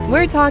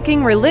We're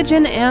talking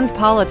religion and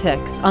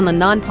politics on the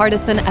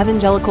Nonpartisan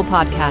Evangelical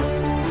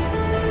Podcast.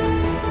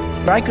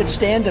 I could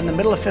stand in the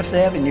middle of Fifth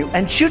Avenue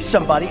and shoot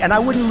somebody and I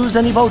wouldn't lose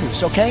any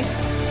voters, okay?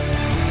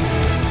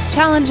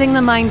 Challenging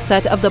the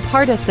mindset of the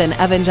partisan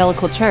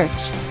evangelical church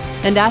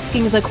and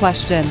asking the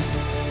question,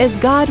 is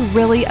God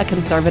really a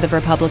conservative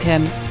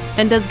Republican?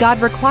 And does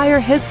God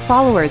require his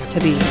followers to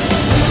be?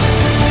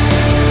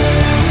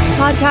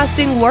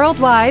 Podcasting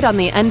worldwide on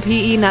the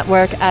NPE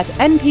network at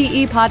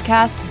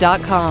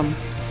npepodcast.com.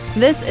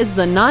 This is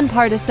the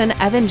Nonpartisan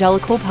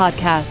Evangelical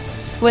Podcast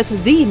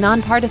with the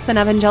nonpartisan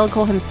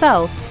evangelical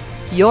himself,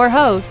 your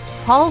host,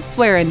 Paul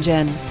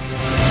Swearingen.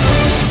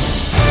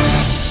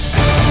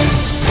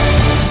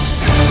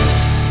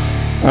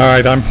 All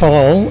right, I'm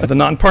Paul, the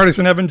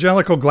Nonpartisan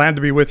Evangelical. Glad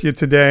to be with you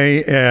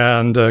today,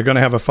 and going to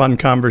have a fun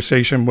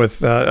conversation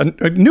with a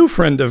new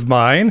friend of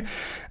mine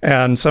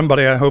and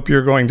somebody I hope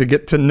you're going to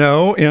get to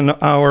know in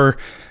our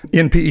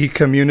NPE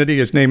community.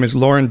 His name is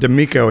Loren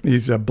D'Amico.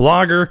 He's a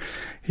blogger,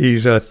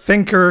 he's a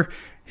thinker,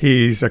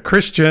 he's a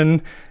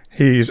Christian,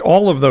 he's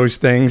all of those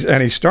things,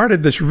 and he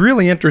started this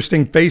really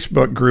interesting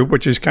Facebook group,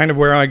 which is kind of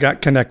where I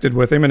got connected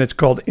with him, and it's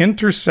called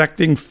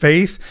Intersecting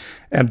Faith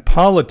and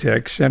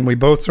Politics, and we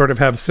both sort of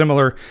have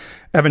similar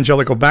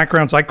evangelical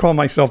backgrounds. I call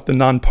myself the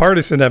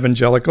Nonpartisan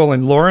Evangelical,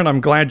 and Loren,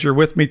 I'm glad you're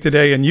with me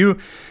today, and you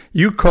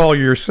call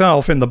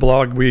yourself in the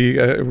blog we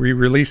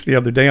released the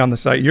other day on the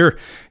site, you're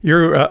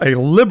a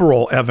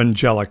liberal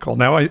evangelical.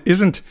 Now,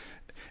 isn't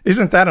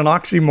that an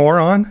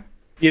oxymoron?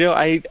 You know,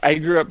 I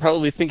grew up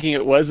probably thinking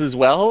it was as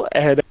well.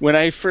 And when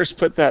I first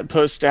put that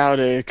post out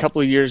a couple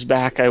of years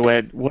back, I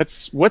went,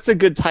 what's a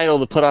good title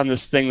to put on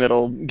this thing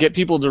that'll get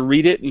people to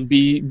read it and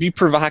be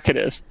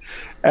provocative?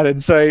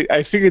 And so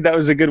I figured that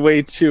was a good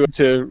way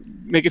to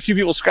make a few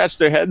people scratch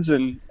their heads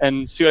and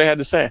see what I had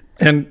to say.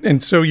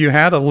 And so you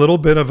had a little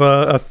bit of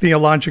a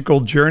theological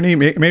journey.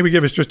 Maybe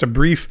give us just a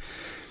brief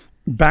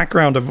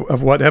background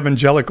of what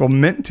evangelical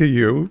meant to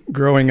you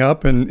growing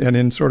up and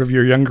in sort of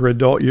your younger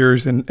adult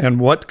years and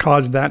what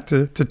caused that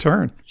to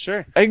turn.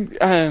 Sure.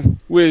 I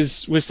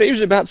was saved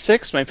at about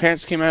 6. My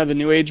parents came out of the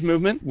New Age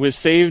movement, was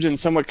saved and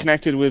somewhat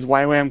connected with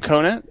YWAM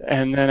Kona,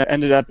 and then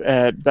ended up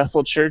at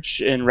Bethel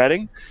Church in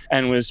Redding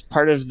and was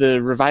part of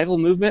the revival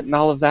movement and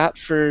all of that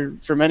for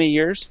many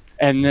years.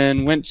 And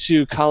then went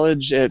to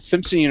college at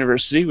Simpson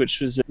University,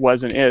 which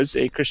was and is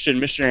a Christian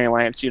Missionary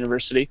Alliance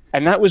university.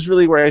 And that was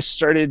really where I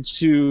started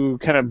to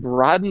kind of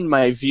broaden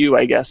my view,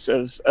 I guess,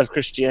 of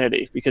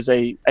Christianity, because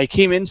I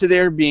came into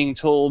there being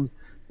told,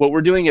 what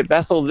we're doing at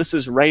Bethel, this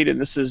is right, and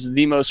this is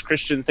the most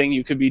Christian thing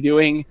you could be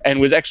doing, and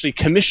was actually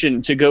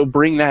commissioned to go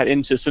bring that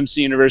into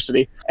Simpson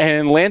University,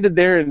 and landed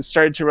there and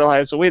started to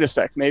realize, well, wait a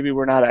sec, maybe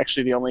we're not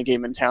actually the only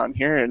game in town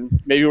here, and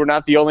maybe we're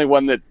not the only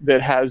one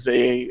that has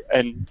an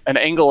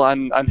angle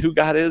on who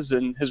God is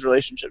and his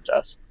relationship to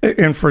us.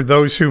 And for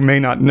those who may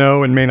not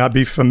know and may not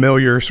be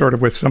familiar sort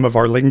of with some of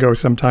our lingo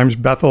sometimes,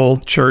 Bethel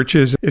Church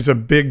is a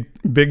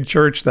big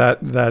church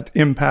that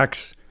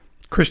impacts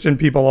Christian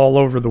people all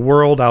over the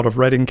world, out of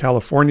Redding,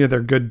 California. They're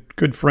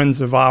good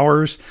friends of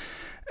ours,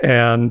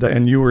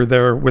 and you were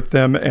there with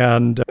them,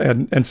 and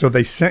so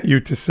they sent you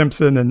to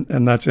Simpson,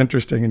 and that's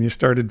interesting, and you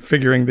started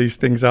figuring these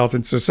things out.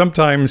 And so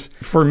sometimes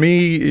for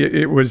me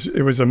it was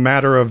a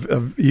matter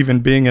of even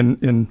being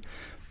in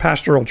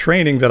pastoral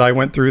training that I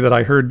went through, that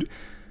I heard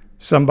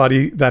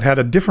somebody that had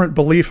a different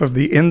belief of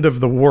the end of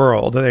the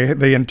world.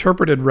 They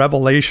interpreted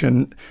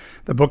Revelation,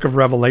 the book of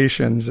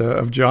Revelations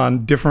of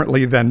John,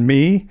 differently than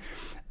me.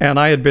 And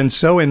I had been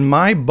so in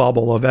my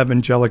bubble of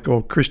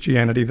evangelical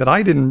Christianity that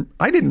I didn't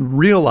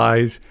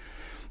realize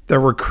there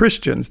were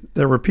Christians,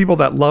 there were people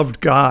that loved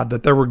God,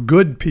 that there were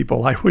good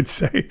people, I would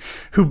say,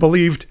 who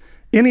believed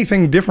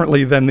anything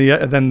differently than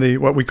the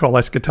what we call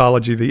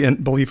eschatology, the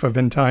belief of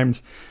end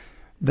times,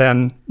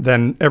 than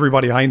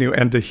everybody I knew.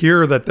 And to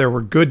hear that there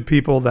were good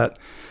people that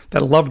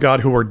loved God,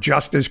 who were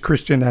just as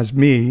Christian as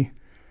me,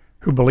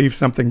 who believed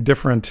something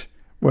different,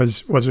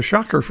 was a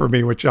shocker for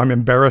me, which I'm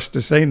embarrassed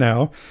to say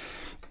now.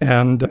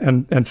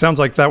 And sounds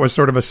like that was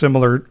sort of a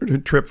similar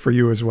trip for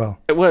you as well.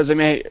 It was. I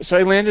mean, so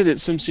I landed at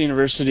Simpson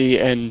University,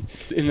 and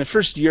in the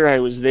first year I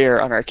was there,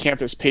 on our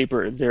campus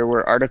paper, there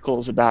were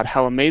articles about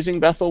how amazing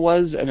Bethel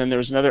was, and then there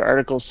was another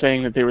article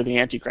saying that they were the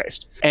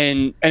Antichrist.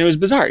 And it was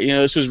bizarre. You know,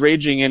 this was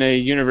raging in a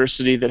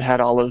university that had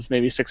all of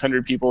maybe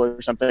 600 people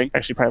or something,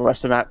 actually probably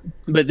less than that.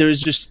 But there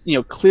was just,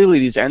 clearly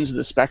these ends of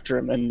the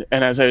spectrum. And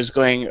as I was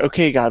going,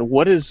 okay, God,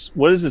 what does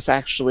this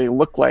actually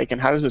look like,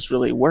 and how does this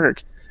really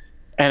work?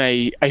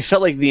 And I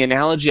felt like the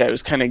analogy I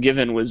was kind of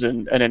given was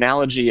an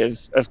analogy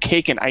of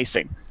cake and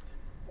icing.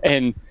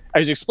 And I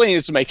was explaining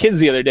this to my kids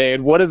the other day,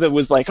 and one of them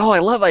was like, oh, I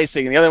love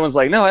icing. And the other one's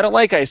like, no, I don't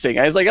like icing.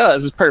 I was like, oh,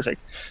 this is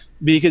perfect.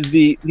 Because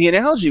the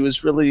analogy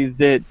was really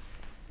that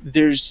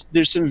there's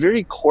some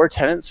very core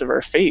tenets of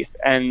our faith,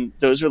 and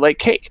those are like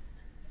cake.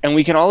 And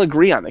we can all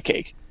agree on the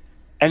cake.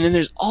 And then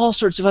there's all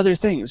sorts of other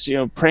things,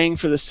 praying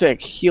for the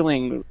sick,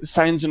 healing,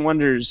 signs and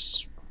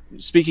wonders,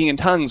 speaking in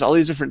tongues, all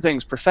these different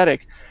things,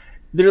 prophetic.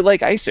 They're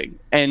like icing.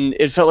 And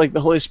it felt like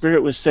the Holy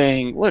Spirit was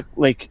saying, look,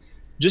 like,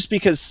 just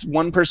because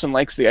one person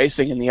likes the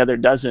icing and the other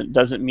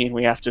doesn't mean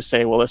we have to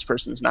say, well, this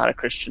person's not a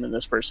Christian and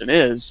this person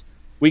is.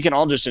 We can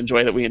all just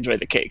enjoy that we enjoy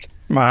the cake.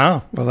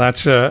 Wow. Well,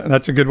 that's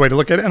a good way to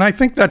look at it. And I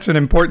think that's an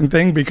important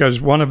thing, because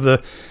one of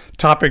the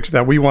topics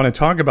that we want to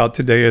talk about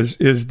today is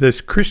this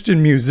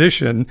Christian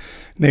musician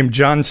named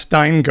Jon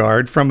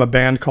Steingard from a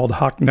band called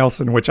Hawk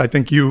Nelson, which I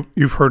think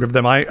you've heard of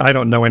them. I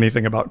don't know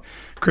anything about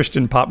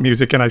Christian pop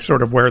music, and I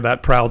sort of wear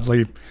that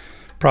proudly,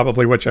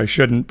 probably, which I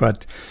shouldn't.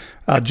 But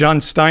Jon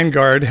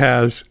Steingard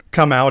has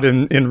come out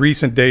in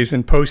recent days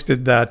and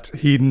posted that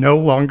he no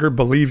longer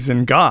believes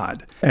in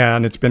God.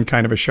 And it's been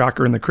kind of a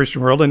shocker in the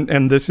Christian world.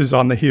 And this is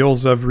on the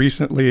heels of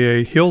recently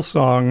a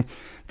Hillsong,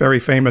 very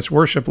famous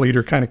worship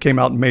leader, kind of came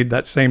out and made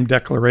that same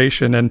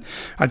declaration. And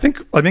I think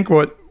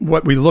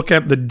what we look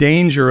at, the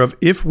danger of,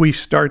 if we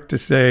start to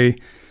say,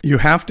 you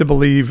have to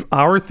believe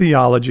our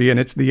theology, and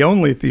it's the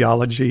only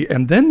theology,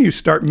 and then you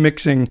start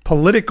mixing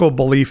political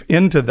belief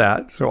into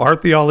that. So our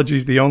theology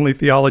is the only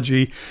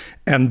theology,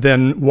 and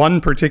then one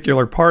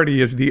particular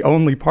party is the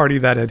only party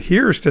that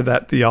adheres to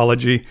that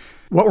theology.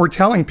 What we're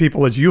telling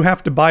people is, you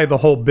have to buy the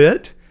whole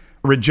bit,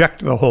 reject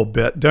the whole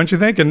bit, don't you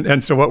think?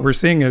 And so what we're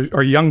seeing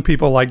are young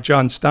people like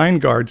Jon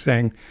Steingard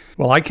saying,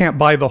 well, I can't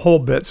buy the whole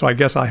bit, so I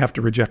guess I have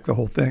to reject the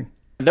whole thing.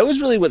 That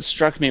was really what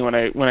struck me when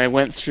I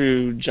went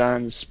through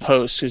John's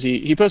post, because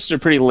he posted a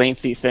pretty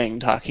lengthy thing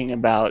talking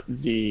about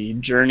the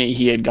journey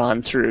he had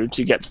gone through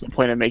to get to the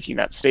point of making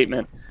that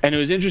statement. And it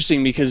was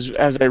interesting because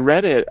as I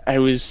read it, I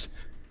was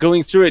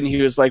going through it and he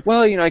was like,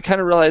 well, I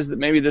kind of realized that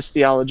maybe this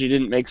theology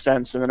didn't make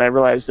sense. And then I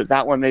realized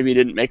that one maybe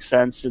didn't make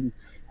sense. And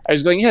I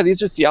was going, yeah,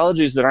 these are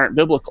theologies that aren't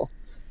biblical.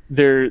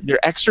 They're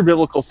extra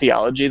biblical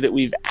theology that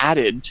we've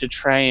added to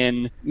try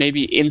and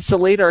maybe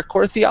insulate our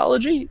core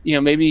theology.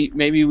 Maybe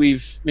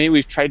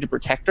we've tried to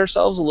protect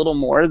ourselves a little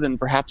more than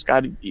perhaps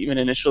God even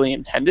initially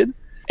intended.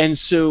 And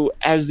so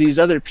as these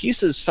other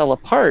pieces fell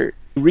apart,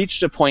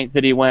 reached a point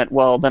that he went,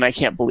 well, then I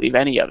can't believe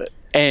any of it.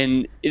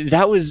 And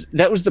that was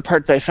the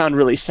part that I found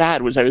really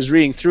sad, was I was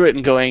reading through it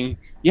and going,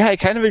 yeah, I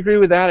kind of agree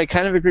with that. I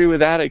kind of agree with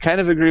that. I kind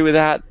of agree with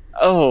that.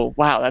 Oh,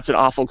 wow, that's an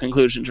awful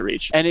conclusion to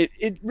reach. And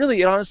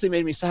it honestly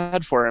made me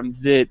sad for him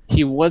that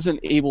he wasn't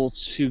able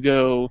to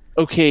go,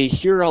 okay,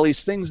 here are all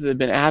these things that have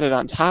been added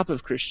on top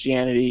of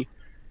Christianity,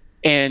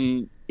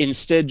 and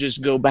instead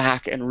just go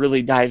back and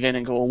really dive in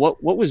and go, well,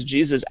 what was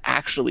Jesus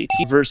actually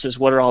teaching versus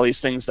what are all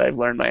these things that I've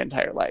learned my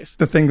entire life?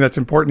 The thing that's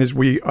important is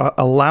we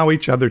allow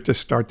each other to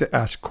start to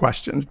ask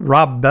questions.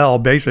 Rob Bell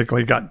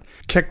basically got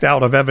kicked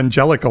out of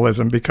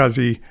evangelicalism because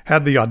he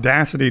had the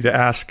audacity to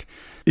ask,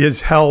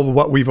 is hell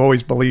what we've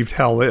always believed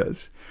hell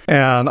is?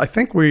 And I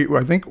think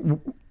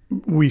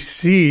we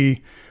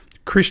see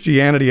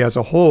Christianity as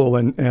a whole,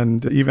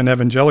 and even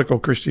evangelical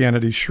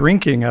Christianity,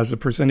 shrinking as a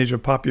percentage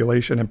of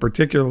population, and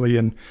particularly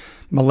in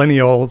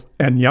millennials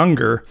and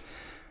younger,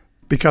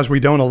 because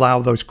we don't allow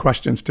those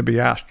questions to be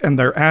asked. And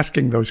they're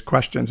asking those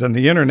questions, and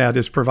the internet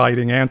is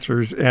providing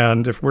answers.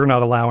 And if we're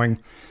not allowing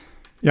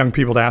young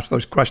people to ask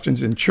those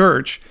questions in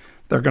church,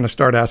 they're going to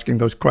start asking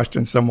those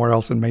questions somewhere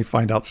else and may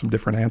find out some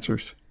different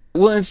answers.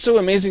 Well, it's so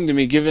amazing to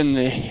me, given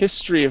the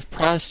history of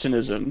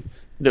Protestantism,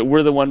 that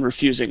we're the one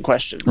refusing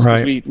questions.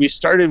 Right. We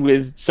started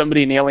with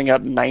somebody nailing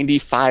up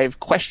 95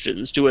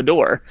 questions to a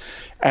door.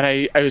 And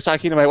I was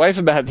talking to my wife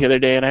about it the other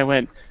day, and I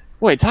went,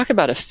 boy, talk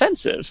about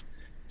offensive.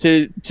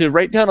 To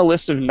write down a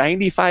list of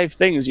 95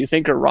 things you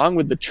think are wrong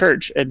with the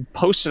church and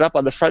post it up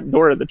on the front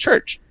door of the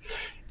church.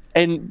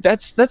 And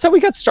that's how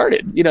we got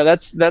started.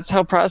 That's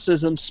how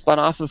Protestantism spun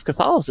off of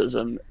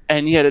Catholicism.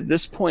 And yet at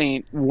this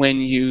point, when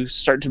you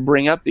start to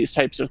bring up these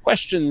types of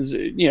questions,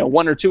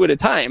 one or two at a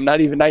time, not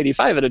even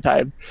 95 at a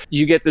time,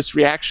 you get this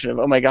reaction of,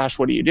 oh my gosh,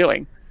 what are you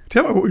doing?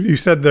 You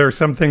said there are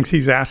some things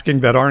he's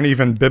asking that aren't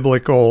even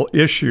biblical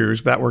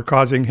issues that were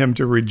causing him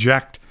to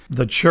reject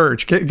the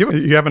church.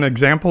 You have an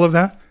example of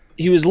that?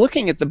 He was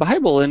looking at the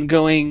Bible and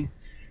going,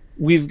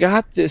 we've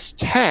got this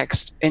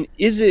text, and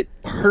is it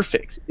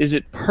perfect? Is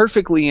it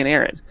perfectly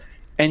inerrant?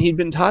 And he'd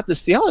been taught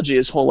this theology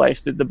his whole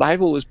life, that the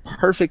Bible was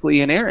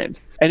perfectly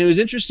inerrant. And it was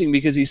interesting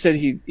because he said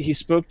he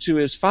spoke to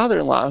his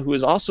father-in-law, who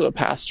was also a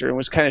pastor, and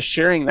was kind of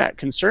sharing that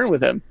concern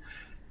with him.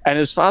 And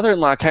his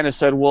father-in-law kind of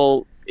said,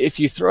 well, if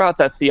you throw out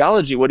that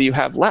theology, what do you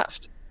have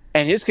left?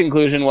 And his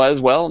conclusion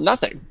was, well,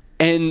 nothing.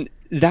 And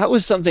that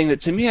was something that,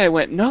 to me, I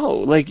went,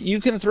 no,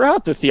 you can throw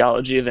out the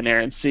theology of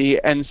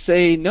inerrancy and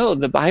say, no,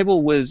 the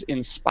Bible was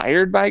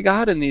inspired by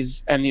God, and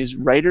these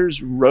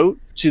writers wrote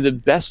to the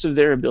best of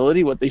their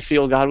ability what they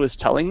feel God was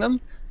telling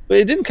them, but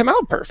it didn't come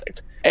out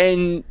perfect.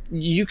 And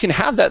you can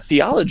have that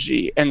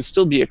theology and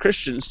still be a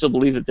Christian, still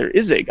believe that there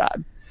is a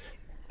God.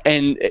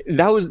 And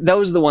that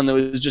was the one that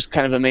was just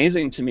kind of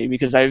amazing to me,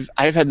 because I've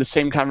had the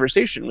same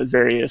conversation with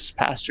various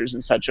pastors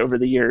and such over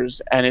the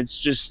years, and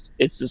it's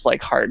this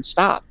hard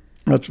stop.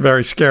 That's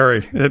very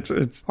scary.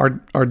 It's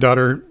our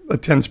daughter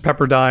attends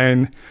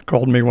Pepperdine,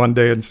 called me one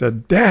day and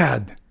said,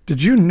 Dad,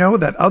 did you know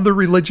that other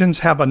religions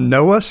have a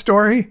Noah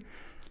story?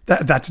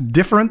 That's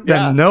different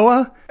than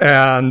Noah?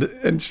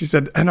 And she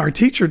said, and our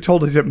teacher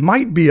told us it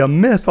might be a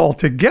myth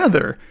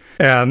altogether.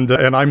 And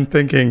I'm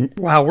thinking,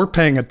 wow, we're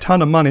paying a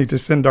ton of money to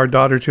send our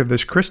daughter to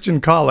this Christian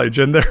college,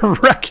 and they're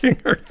wrecking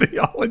her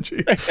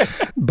theology.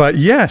 But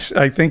yes,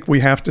 I think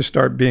we have to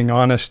start being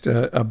honest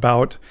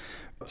about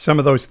some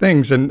of those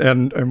things.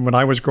 And when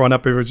I was growing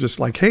up, it was just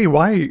like, hey,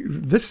 why?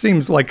 This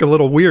seems like a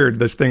little weird,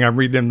 this thing I'm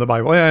reading in the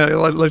Bible. Yeah,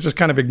 let's just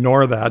kind of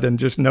ignore that and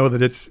just know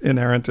that it's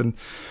inerrant and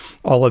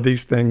all of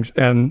these things.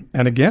 And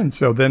again,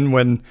 so then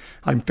when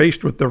I'm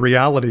faced with the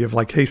reality of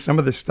like, hey, some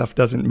of this stuff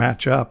doesn't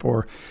match up,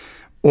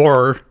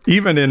 or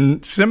even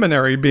in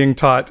seminary being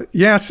taught,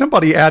 yeah,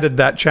 somebody added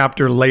that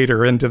chapter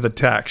later into the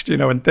text,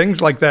 and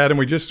things like that. And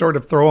we just sort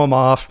of throw them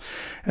off,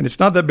 and it's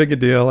not that big a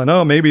deal. And,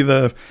 oh, maybe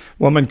the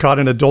woman caught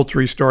in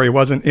adultery story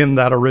wasn't in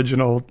that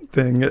original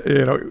thing,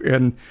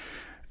 and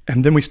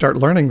then we start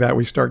learning that.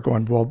 We start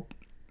going, well,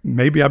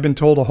 maybe I've been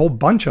told a whole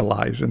bunch of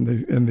lies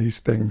in these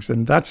things.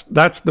 And that's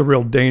the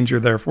real danger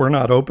there. If we're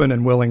not open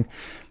and willing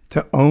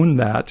to own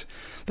that,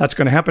 that's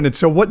going to happen. And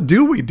so what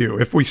do we do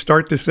if we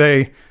start to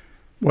say,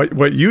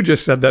 what you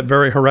just said, that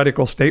very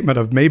heretical statement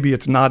of maybe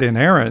it's not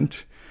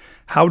inerrant?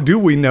 How do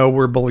we know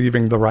we're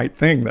believing the right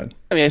thing then?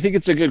 I think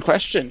it's a good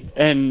question.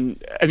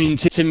 And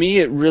to me,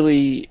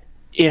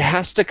 it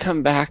has to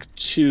come back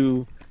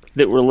to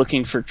that we're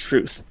looking for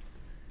truth.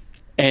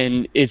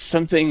 And it's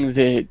something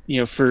that,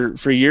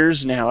 for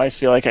years now, I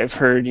feel like I've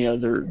heard,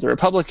 the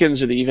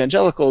Republicans or the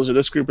evangelicals or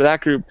this group or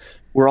that group,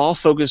 we're all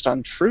focused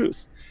on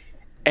truth.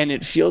 And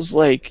it feels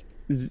like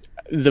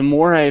the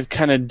more I've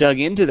kind of dug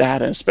into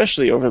that, and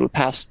especially over the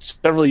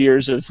past several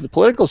years of the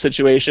political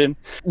situation,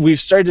 we've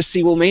started to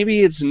see, well, maybe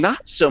it's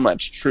not so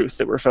much truth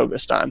that we're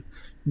focused on.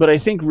 But I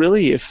think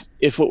really if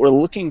what we're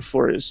looking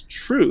for is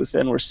truth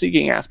and we're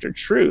seeking after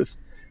truth,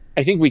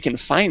 I think we can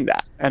find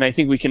that. And I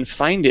think we can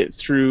find it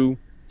through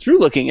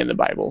looking in the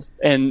Bible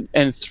and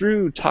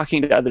through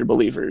talking to other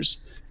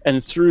believers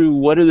and through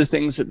what are the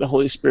things that the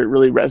Holy Spirit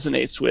really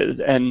resonates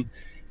with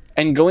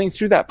and going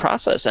through that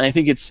process. And I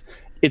think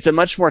it's a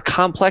much more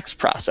complex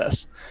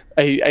process.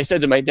 I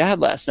said to my dad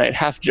last night,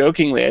 half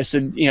jokingly, I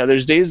said,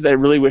 there's days that I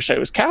really wish I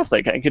was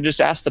Catholic. I could just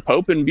ask the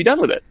Pope and be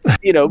done with it.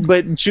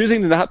 But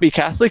choosing to not be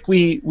Catholic,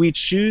 we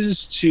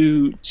choose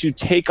to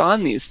take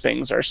on these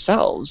things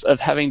ourselves of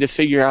having to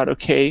figure out,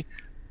 okay,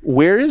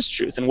 where is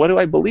truth and what do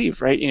I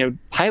believe, right?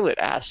 Pilate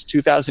asked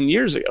 2,000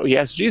 years ago, he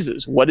asked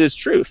Jesus, what is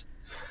truth?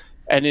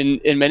 And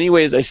in many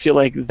ways, I feel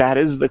like that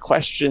is the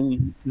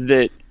question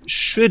that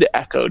should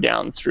echo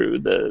down through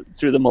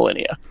the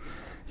millennia.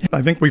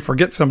 I think we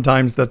forget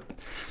sometimes that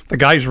the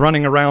guys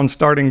running around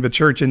starting the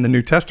church in the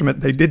New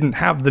Testament, they didn't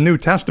have the New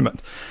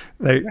Testament.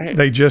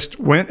 They just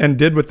went and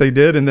did what they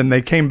did, and then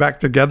they came back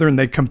together and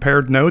they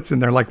compared notes,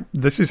 and they're like,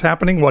 this is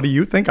happening. What do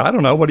you think? I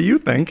don't know. What do you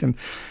think? And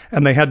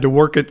they had to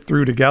work it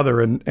through together.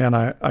 And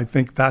I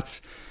think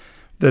that's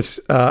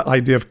this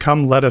idea of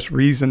come, let us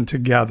reason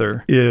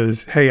together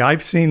is, hey,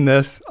 I've seen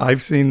this.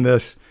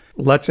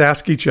 Let's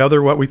ask each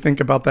other what we think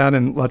about that,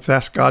 and let's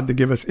ask God to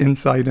give us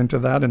insight into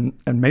that, and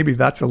maybe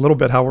that's a little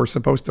bit how we're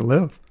supposed to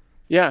live.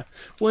 Yeah.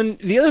 Well,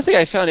 the other thing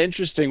I found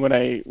interesting when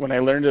I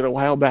learned it a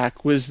while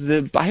back was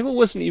the Bible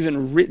wasn't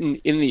even written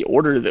in the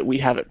order that we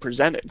have it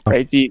presented,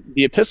 right? The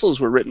epistles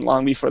were written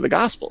long before the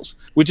Gospels,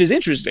 which is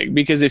interesting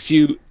because if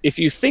you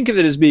think of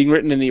it as being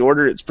written in the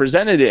order it's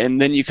presented in,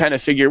 then you kind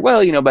of figure,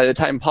 well, by the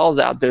time Paul's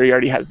out there, he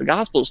already has the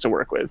Gospels to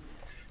work with.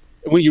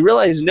 When you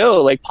realize, no,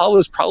 like Paul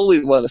was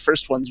probably one of the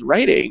first ones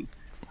writing,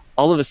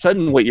 all of a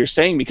sudden what you're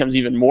saying becomes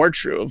even more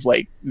true of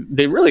like,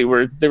 they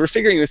were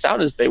figuring this out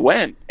as they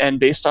went, and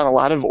based on a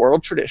lot of oral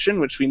tradition,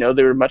 which we know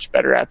they were much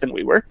better at than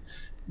we were,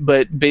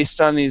 but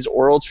based on these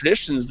oral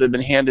traditions that have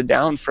been handed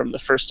down from the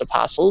first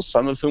apostles,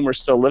 some of whom were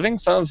still living,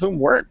 some of whom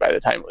weren't by the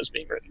time it was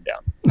being written down.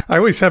 I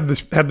always had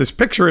this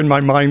picture in my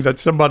mind that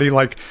somebody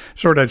like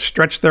sort of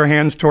stretched their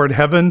hands toward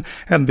heaven,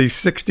 and these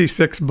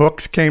 66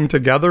 books came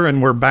together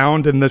and were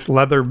bound in this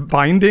leather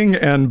binding,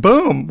 and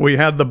boom, we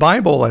had the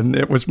Bible, and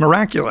it was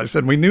miraculous,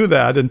 and we knew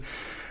that.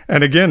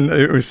 And again,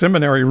 it was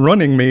seminary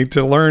running me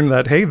to learn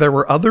that, hey, there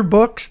were other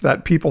books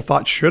that people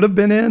thought should have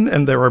been in,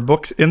 and there were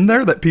books in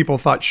there that people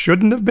thought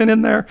shouldn't have been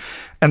in there,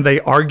 and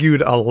they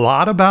argued a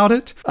lot about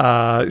it.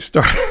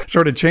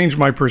 Sort of changed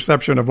my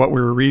perception of what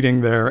we were reading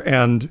there,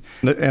 and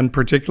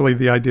particularly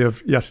the idea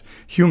of, yes,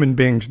 human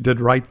beings did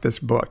write this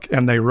book,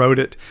 and they wrote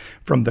it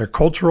from their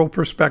cultural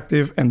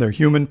perspective and their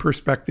human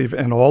perspective,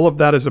 and all of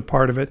that is a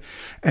part of it,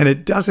 and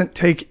it doesn't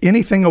take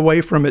anything away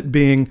from it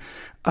being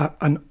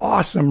an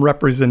awesome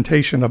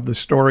representation of the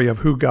story of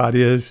who God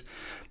is,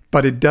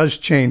 but it does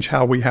change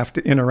how we have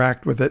to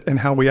interact with it and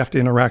how we have to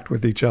interact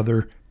with each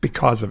other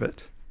because of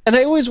it. And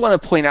I always want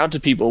to point out to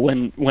people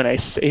when I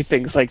say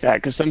things like that,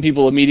 because some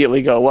people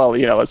immediately go, well,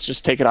 let's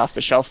just take it off the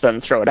shelf then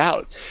and throw it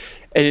out.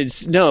 And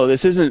it's, no,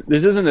 this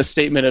isn't a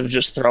statement of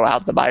just throw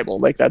out the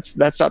Bible. Like that's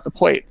not the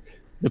point.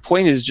 The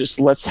point is just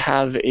let's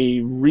have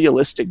a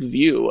realistic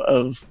view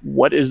of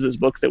what is this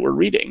book that we're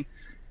reading.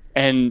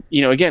 And,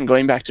 again,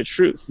 going back to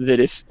truth, that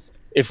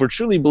if we're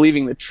truly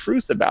believing the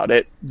truth about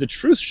it, the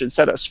truth should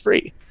set us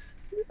free.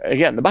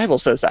 Again, the Bible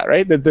says that,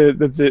 right?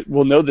 That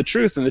we'll know the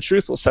truth and the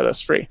truth will set us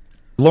free.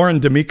 Lauren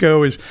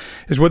D'Amico is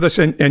with us,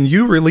 and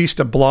you released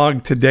a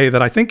blog today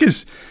that I think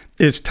is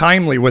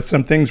timely with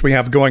some things we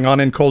have going on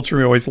in culture.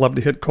 We always love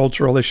to hit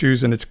cultural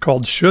issues, and it's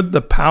called "Should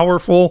the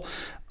Powerful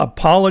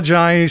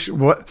Apologize?"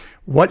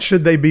 What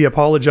should they be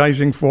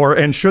apologizing for,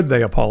 and should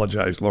they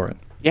apologize, Lauren?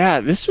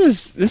 Yeah, this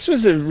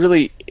was a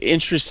really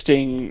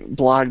interesting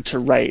blog to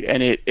write,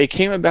 and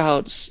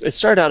it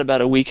started out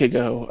about a week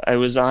ago. I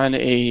was on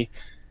a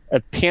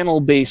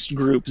panel-based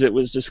group that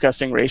was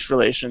discussing race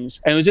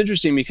relations, and it was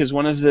interesting because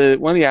one of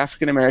the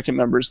African American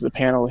members of the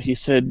panel, he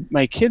said,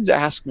 "My kids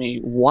ask me,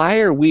 why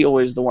are we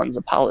always the ones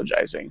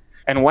apologizing,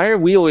 and why are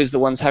we always the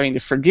ones having to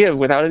forgive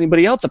without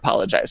anybody else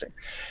apologizing?"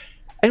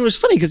 And it was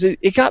funny because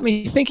it got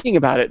me thinking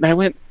about it, and I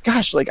went,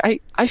 gosh, like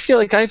I feel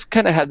like I've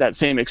kind of had that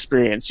same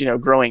experience,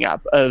 growing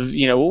up of,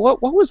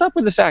 what was up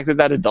with the fact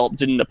that adult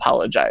didn't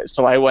apologize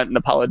till I went and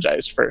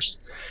apologized first.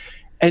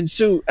 And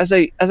so as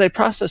I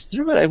processed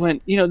through it, I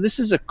went, this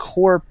is a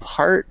core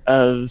part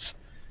of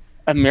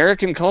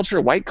American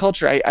culture, white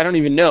culture. I don't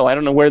even know. I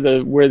don't know where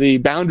the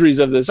boundaries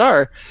of this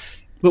are,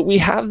 but we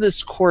have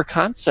this core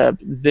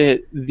concept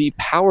that the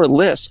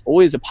powerless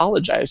always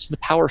apologize to the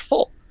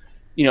powerful.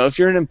 If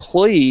you're an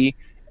employee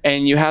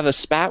and you have a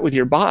spat with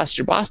your boss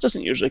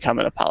doesn't usually come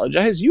and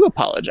apologize. You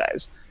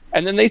apologize.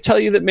 And then they tell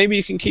you that maybe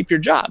you can keep your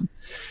job.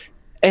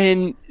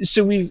 And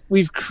so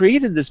we've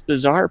created this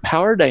bizarre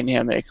power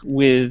dynamic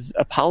with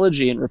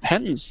apology and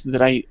repentance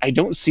that I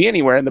don't see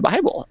anywhere in the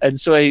Bible. And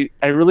so I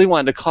really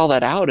wanted to call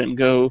that out and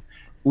go,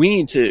 we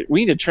need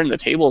to turn the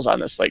tables on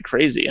this like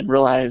crazy and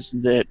realize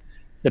that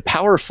the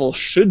powerful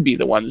should be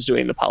the ones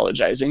doing the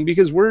apologizing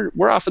because we're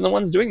often the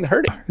ones doing the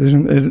hurting.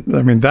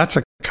 That's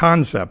a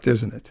concept,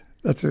 isn't it?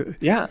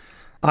 Yeah.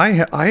 I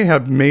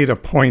have made a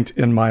point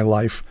in my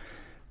life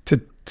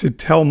to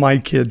tell my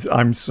kids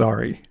I'm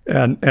sorry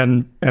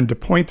and to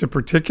point to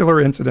particular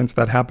incidents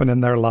that happened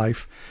in their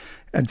life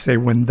and say,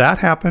 when that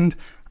happened,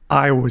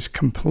 I was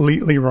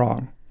completely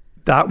wrong.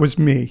 That was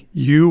me.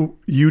 You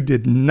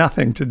did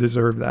nothing to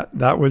deserve that.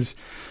 That was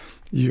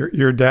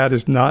your dad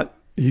is not,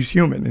 he's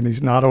human and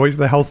he's not always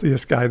the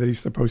healthiest guy that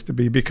he's supposed to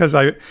be, because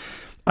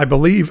I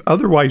believe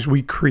otherwise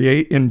we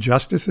create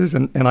injustices,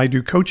 and I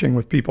do coaching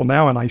with people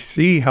now, and I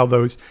see how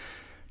those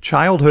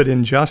childhood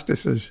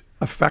injustices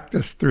affect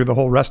us through the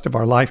whole rest of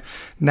our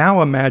life.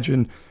 Now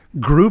imagine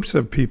groups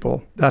of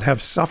people that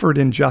have suffered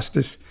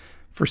injustice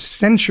for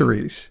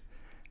centuries,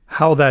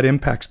 how that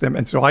impacts them.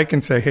 And so I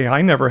can say, hey,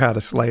 I never had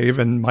a slave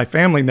and my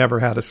family never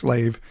had a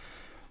slave,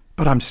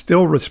 but I'm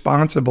still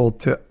responsible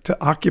to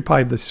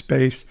occupy the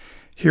space,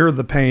 hear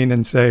the pain,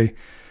 and say,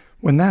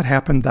 when that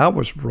happened, that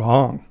was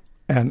wrong.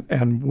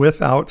 And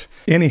without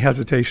any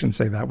hesitation,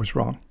 say that was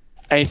wrong.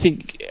 I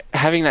think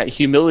having that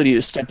humility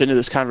to step into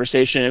this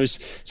conversation, it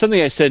was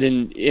something I said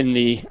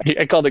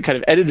I called it kind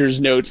of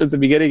editor's notes at the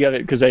beginning of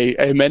it because I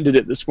amended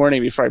it this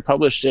morning before I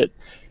published it.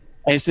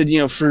 I said,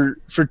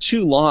 for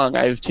too long,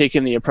 I've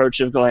taken the approach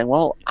of going,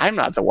 well, I'm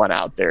not the one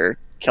out there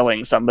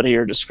killing somebody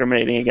or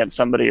discriminating against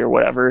somebody or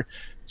whatever.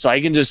 So I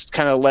can just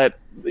kind of let,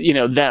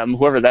 them,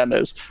 whoever them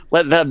is,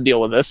 let them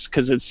deal with this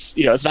because it's,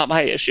 it's not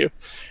my issue.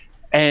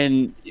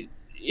 And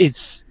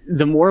it's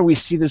the more we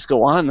see this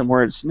go on, the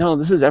more it's, no,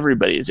 this is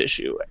everybody's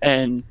issue.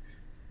 And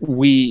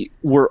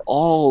we're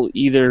all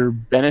either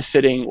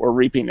benefiting or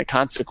reaping the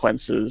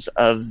consequences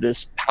of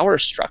this power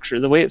structure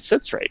the way it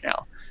sits right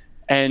now.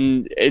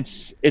 And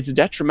it's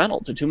detrimental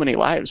to too many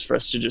lives for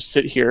us to just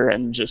sit here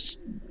and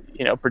just,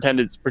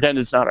 pretend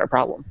it's not our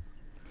problem.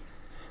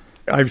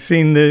 I've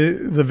seen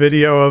the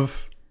video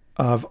of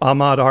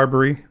Ahmaud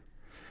Arbery.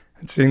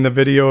 And seeing the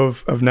video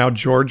of now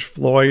George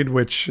Floyd,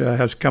 which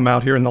has come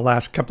out here in the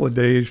last couple of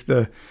days,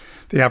 the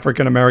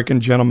African-American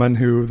gentleman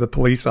who the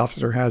police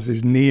officer has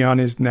his knee on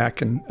his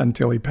neck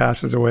until he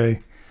passes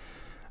away.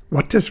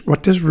 What does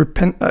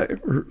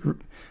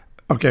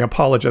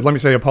apologize. Let me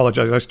say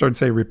apologize. I started to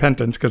say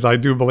repentance because I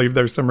do believe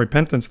there's some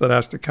repentance that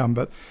has to come.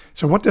 But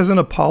so what does an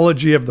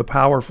apology of the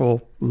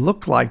powerful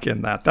look like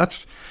in that?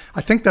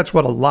 I think that's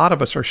what a lot of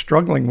us are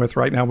struggling with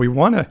right now. We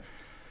want to,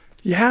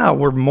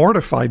 we're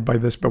mortified by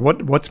this, but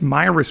what's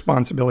my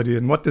responsibility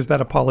and what does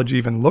that apology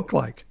even look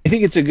like? I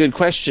think it's a good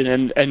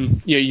question,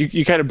 and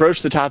you kind of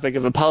broached the topic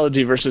of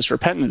apology versus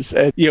repentance.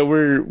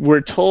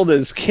 We're told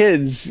as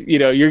kids,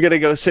 you're going to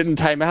go sit in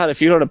timeout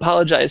if you don't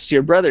apologize to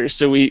your brother.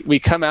 So we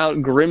come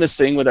out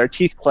grimacing with our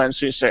teeth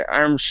clenched and we say,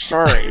 "I'm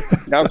sorry.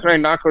 Now can I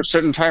not go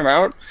sit in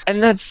timeout?"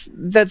 And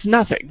that's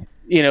nothing.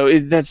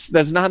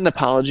 That's not an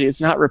apology.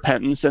 It's not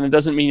repentance, and it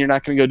doesn't mean you're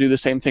not going to go do the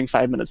same thing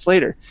 5 minutes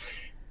later.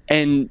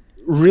 And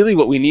really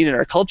what we need in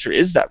our culture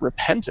is that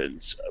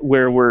repentance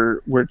where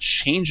we're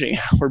changing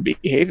how we're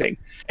behaving.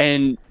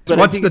 And so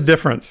what's the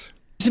difference?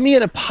 To me,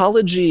 an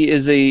apology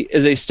is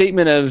a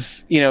statement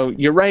of,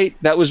 you're right,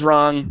 that was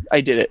wrong, I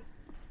did it.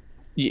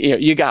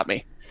 You got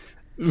me.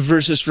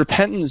 Versus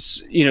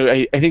repentance,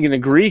 I think in the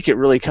Greek it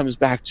really comes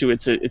back to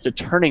it's a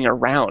turning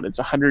around. It's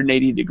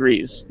 180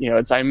 degrees.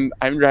 It's I'm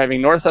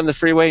driving north on the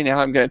freeway, now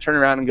I'm going to turn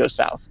around and go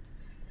south.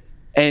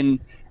 And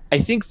I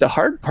think the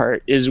hard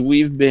part is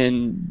we've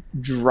been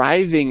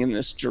driving in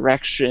this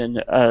direction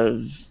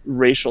of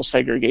racial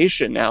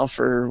segregation now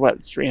for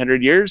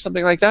 300 years,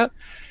 something like that.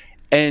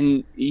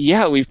 And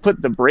yeah, we've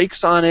put the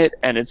brakes on it,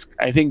 and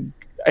I think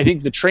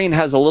the train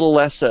has a little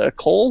less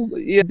coal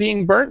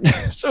being burnt,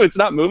 so it's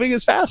not moving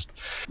as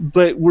fast.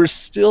 But we're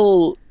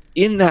still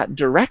in that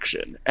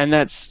direction, and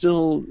that's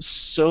still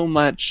so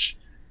much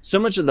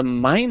of the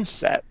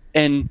mindset.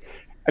 And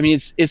I mean,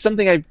 it's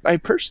something I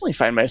personally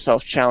find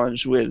myself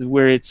challenged with,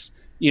 where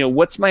it's,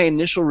 what's my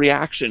initial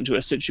reaction to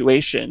a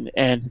situation,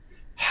 and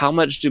how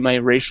much do my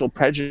racial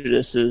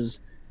prejudices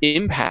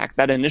impact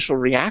that initial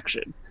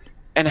reaction,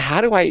 and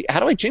how do I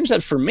change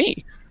that for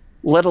me,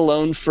 let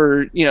alone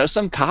for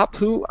some cop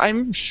who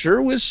I'm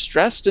sure was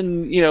stressed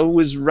and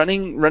was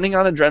running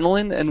on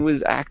adrenaline and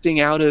was acting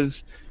out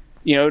of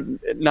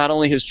not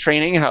only his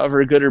training,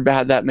 however good or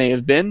bad that may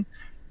have been,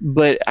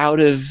 but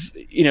out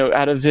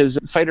of his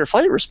fight or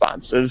flight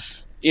response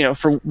of,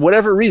 for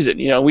whatever reason.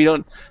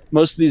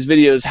 Most of these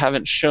videos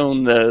haven't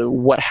shown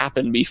what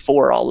happened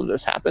before all of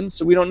this happened,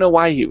 so we don't know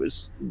why he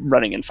was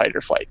running in fight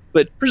or flight,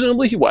 but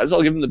presumably he was.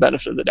 I'll give him the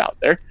benefit of the doubt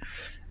there.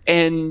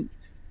 And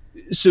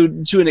so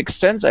to an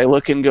extent, I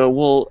look and go,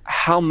 well,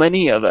 how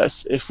many of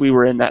us, if we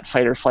were in that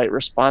fight or flight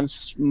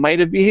response, might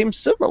have behaved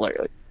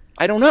similarly?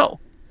 I don't know.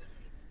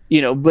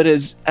 But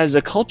as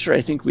a culture,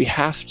 I think we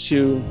have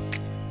to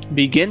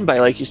begin by,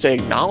 like you say,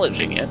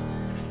 acknowledging it,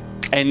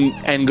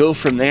 and go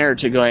from there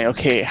to going,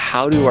 okay,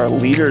 how do our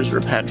leaders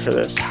repent for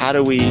this? How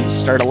do we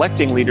start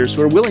electing leaders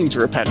who are willing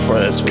to repent for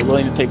this, who are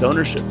willing to take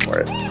ownership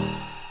for it?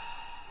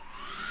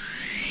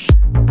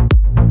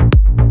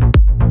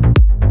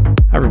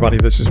 Hi everybody,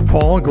 this is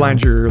Paul.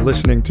 Glad you're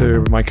listening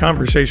to my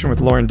conversation with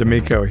Lauren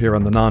D'Amico here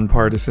on the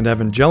Nonpartisan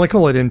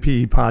Evangelical at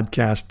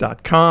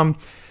npepodcast.com.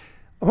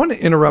 I want to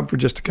interrupt for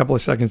just a couple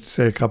of seconds to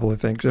say a couple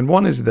of things. And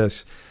one is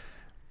this: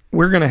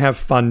 we're going to have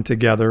fun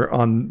together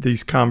on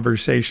these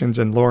conversations,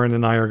 and Lauren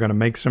and I are going to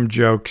make some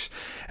jokes.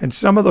 And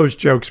some of those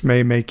jokes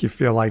may make you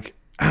feel like,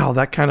 ow,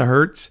 that kind of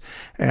hurts,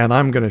 and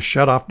I'm going to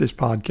shut off this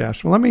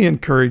podcast. Well, let me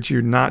encourage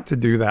you not to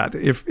do that.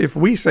 If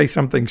we say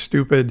something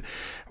stupid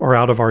or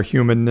out of our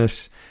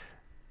humanness,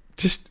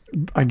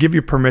 I give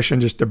you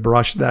permission just to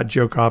brush that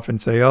joke off and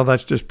say, oh,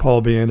 that's just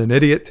Paul being an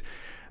idiot.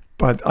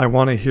 But I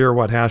want to hear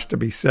what has to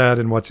be said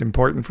and what's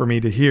important for me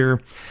to hear.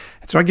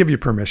 And so I give you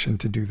permission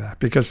to do that,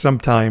 because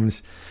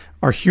sometimes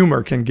our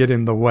humor can get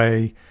in the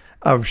way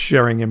of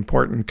sharing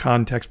important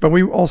context, but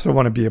we also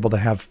want to be able to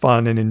have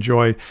fun and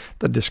enjoy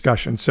the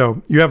discussion.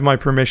 So you have my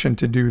permission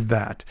to do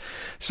that.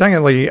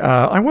 Secondly,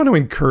 I want to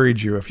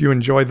encourage you, if you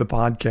enjoy the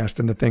podcast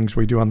and the things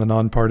we do on the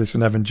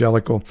Nonpartisan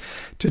Evangelical,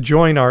 to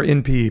join our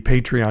NPE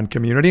Patreon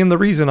community. And the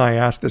reason I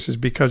ask this is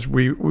because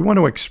we want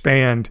to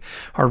expand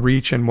our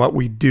reach and what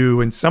we do,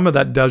 and some of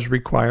that does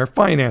require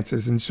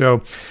finances. And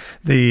so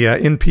the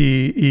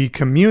NPE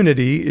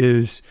community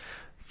is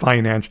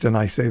financed, and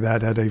I say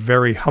that at a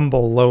very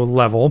humble, low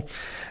level,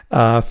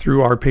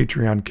 through our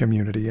Patreon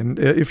community. And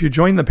if you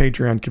join the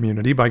Patreon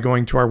community by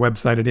going to our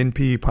website at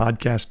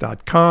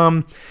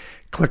npepodcast.com,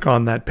 click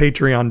on that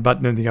Patreon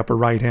button in the upper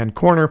right-hand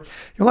corner,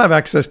 you'll have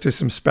access to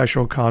some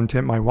special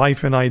content my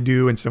wife and I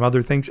do, and some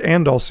other things,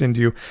 and I'll send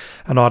you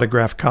an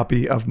autographed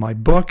copy of my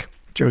book,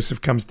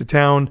 Joseph Comes to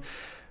Town.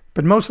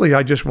 But mostly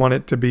I just want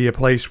it to be a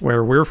place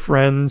where we're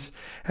friends,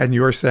 and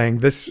you're saying,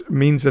 this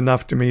means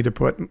enough to me to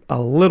put a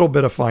little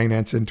bit of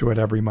finance into it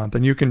every month.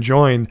 And you can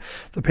join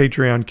the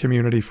Patreon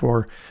community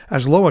for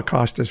as low a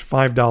cost as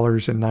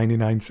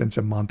 $5.99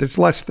 a month. It's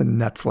less than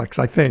Netflix,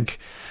 I think.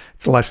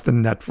 It's less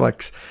than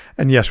Netflix.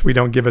 And yes, we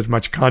don't give as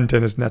much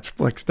content as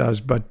Netflix does,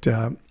 but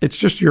it's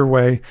just your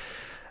way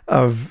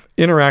of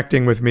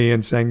interacting with me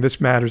and saying, this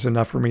matters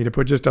enough for me to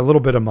put just a little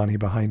bit of money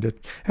behind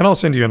it. And I'll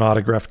send you an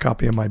autographed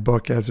copy of my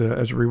book as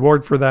a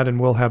reward for that, and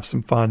we'll have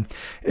some fun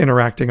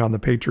interacting on the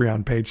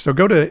Patreon page. So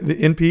go to the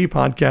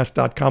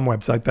npepodcast.com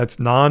website. That's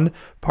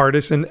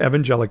Nonpartisan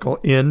Evangelical,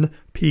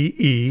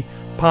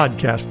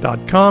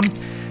 npepodcast.com.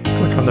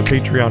 Click on the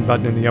Patreon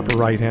button in the upper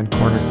right-hand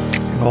corner,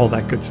 and all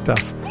that good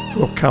stuff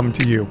will come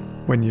to you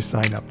when you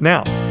sign up.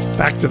 Now,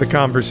 back to the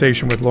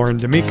conversation with Lauren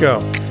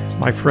D'Amico,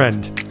 my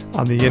friend,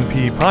 on the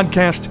NPE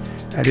Podcast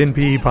at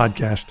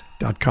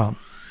npepodcast.com.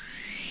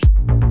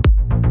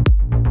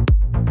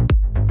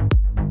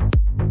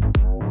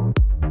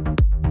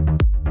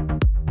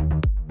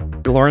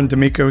 Lauren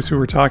D'Amico's who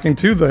we're talking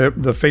to. The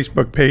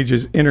Facebook page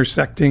is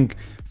Intersecting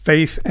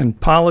Faith and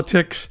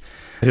Politics.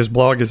 His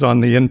blog is on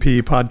the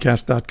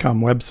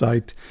npepodcast.com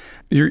website.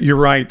 You're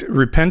right.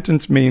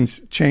 Repentance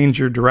means change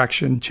your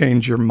direction,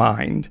 change your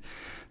mind.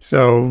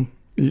 So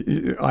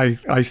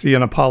I see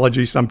an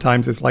apology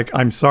sometimes. It's like,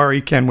 I'm sorry,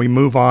 can we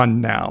move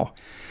on now?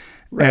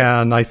 Right.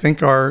 And I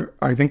think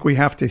we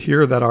have to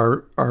hear that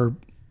our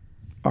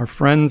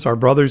friends, our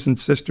brothers and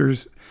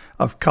sisters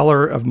of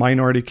color, of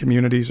minority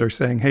communities are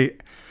saying, hey,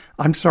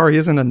 I'm sorry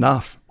isn't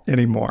enough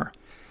anymore.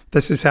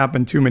 This has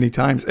happened too many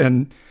times.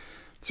 And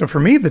so for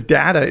me, the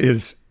data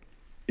is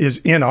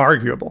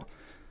inarguable.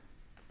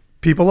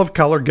 People of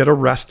color get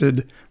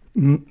arrested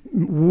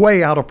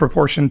way out of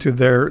proportion to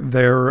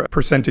their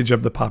percentage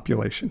of the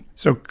population.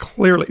 So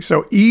clearly,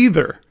 so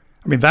either,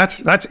 I mean,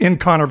 that's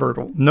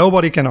incontrovertible.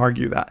 Nobody can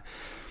argue that.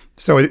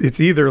 So it's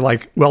either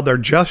like, well, they're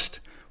just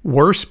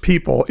worse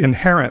people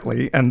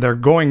inherently, and they're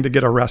going to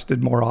get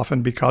arrested more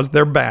often because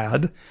they're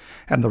bad,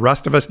 and the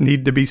rest of us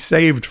need to be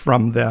saved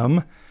from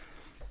them,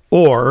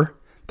 or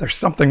there's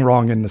something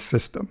wrong in the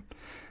system.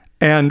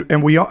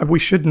 And we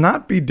should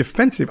not be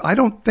defensive. I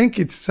don't think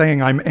it's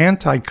saying I'm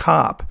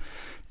anti-cop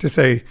to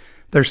say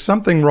there's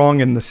something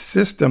wrong in the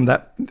system,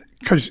 that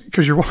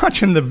because you're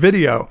watching the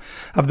video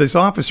of this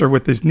officer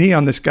with his knee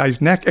on this guy's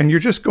neck, and you're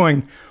just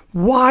going,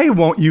 why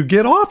won't you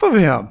get off of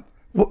him?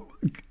 Well,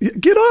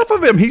 get off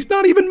of him. He's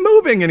not even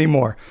moving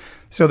anymore.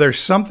 So there's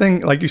something,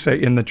 like you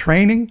say, in the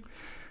training,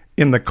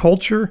 in the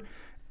culture,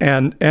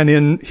 and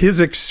in his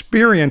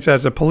experience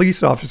as a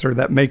police officer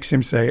that makes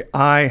him say,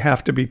 I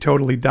have to be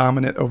totally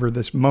dominant over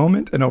this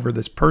moment and over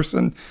this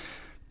person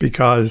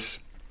because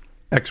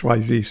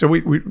XYZ. So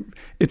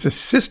it's a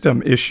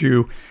system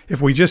issue.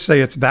 If we just say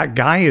it's that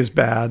guy is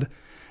bad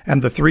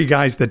and the three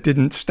guys that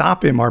didn't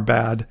stop him are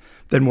bad,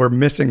 then we're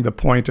missing the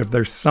point of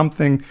there's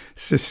something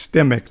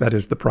systemic that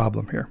is the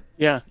problem here.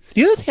 Yeah.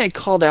 The other thing I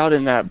called out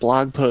in that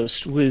blog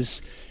post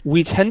was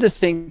we tend to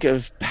think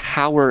of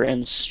power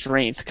and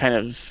strength kind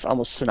of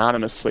almost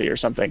synonymously or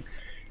something.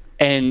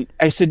 And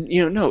I said,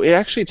 no, it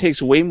actually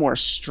takes way more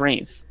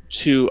strength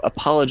to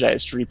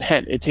apologize, to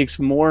repent. It takes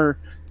more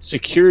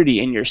security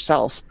in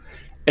yourself.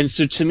 And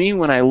so to me,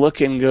 when I look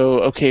and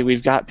go, okay,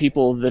 we've got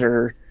people that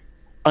are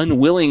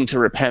unwilling to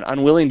repent,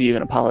 unwilling to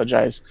even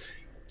apologize.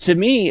 To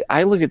me,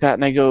 I look at that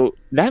and I go,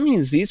 that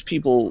means these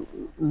people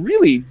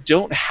really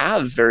don't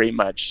have very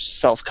much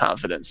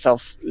self-confidence,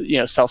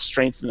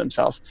 self-strength in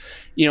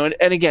themselves. And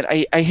again,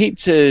 I hate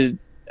to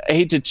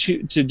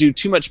do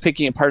too much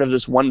picking apart of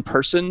this one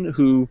person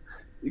who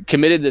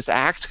committed this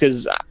act,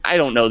 because I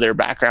don't know their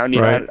background.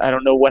 Right. I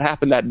don't know what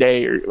happened that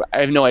day, or I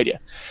have no idea.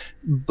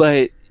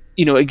 But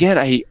again,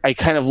 I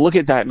kind of look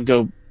at that and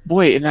go,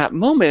 boy, in that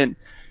moment,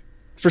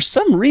 for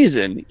some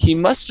reason, he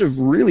must have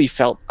really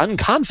felt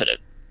unconfident,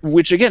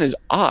 which again is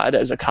odd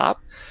as a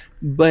cop.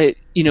 But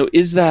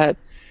is that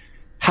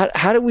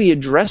how do we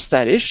address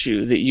that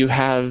issue that you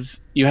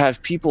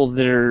have people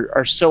that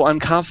are so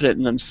unconfident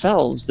in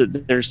themselves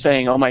that they're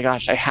saying, oh my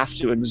gosh, I have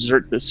to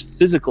exert this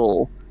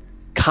physical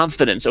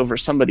confidence over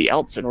somebody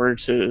else in order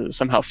to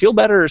somehow feel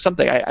better or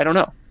something? I don't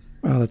know.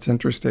 Well, that's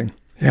interesting.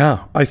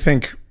 Yeah, I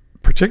think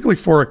particularly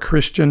for a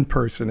Christian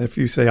person, if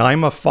you say,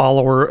 I'm a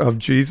follower of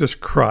Jesus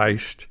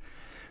Christ,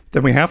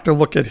 then we have to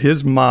look at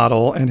his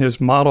model, and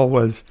his model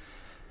was,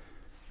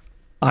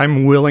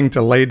 I'm willing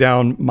to lay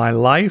down my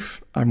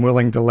life. I'm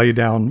willing to lay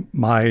down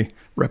my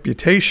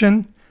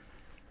reputation.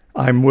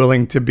 I'm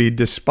willing to be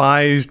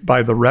despised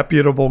by the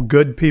reputable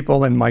good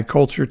people in my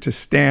culture to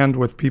stand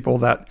with people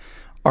that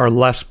are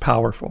less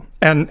powerful.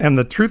 And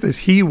the truth is,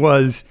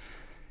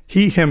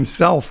 he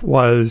himself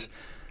was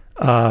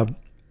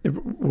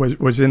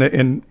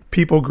in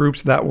people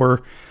groups that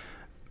were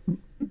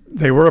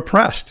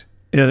oppressed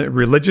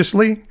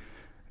religiously,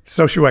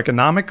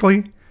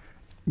 socioeconomically,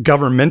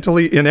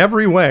 governmentally, in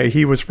every way.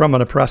 He was from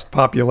an oppressed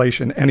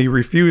population, and he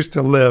refused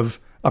to live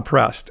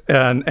oppressed.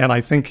 And I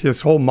think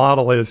his whole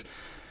model is,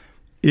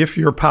 if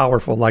you're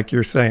powerful, like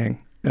you're saying,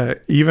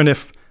 even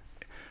if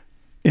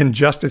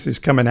injustice is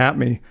coming at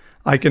me,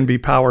 I can be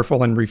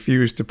powerful and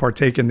refuse to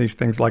partake in these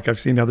things like I've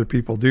seen other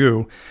people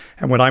do.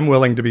 And when I'm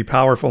willing to be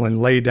powerful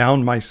and lay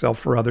down myself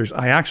for others,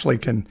 I actually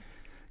can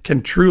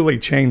truly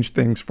change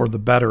things for the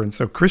better. And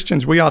so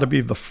Christians, we ought to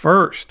be the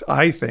first,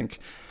 I think,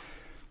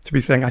 to be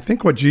saying, I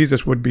think what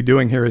Jesus would be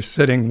doing here is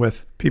sitting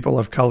with people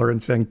of color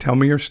and saying, tell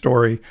me your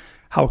story.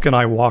 How can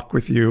I walk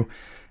with you?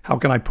 How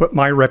can I put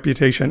my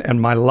reputation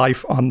and my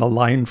life on the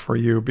line for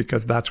you?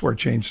 Because that's where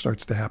change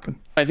starts to happen.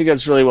 I think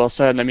that's really well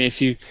said. I mean,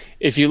 if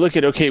you look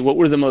at, okay, what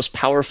were the most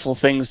powerful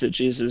things that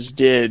Jesus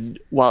did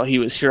while he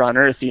was here on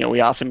earth? We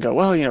often go,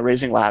 well,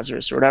 raising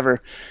Lazarus or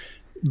whatever.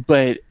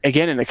 But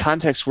again, in the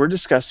context we're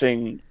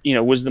discussing,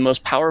 was the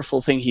most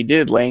powerful thing he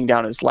did laying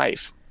down his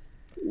life?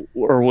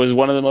 Or was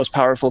one of the most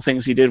powerful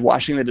things he did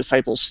washing the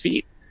disciples'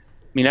 feet?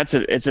 I mean,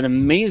 it's an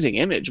amazing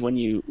image when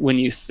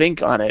you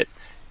think on it.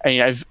 I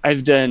mean,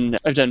 I've done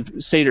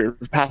Seder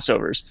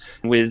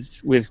Passovers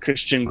with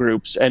Christian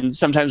groups, and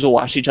sometimes we'll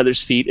wash each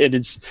other's feet, and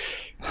it's,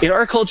 in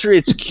our culture,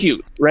 it's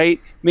cute, right?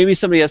 Maybe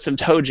somebody has some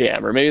toe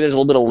jam, or maybe there's a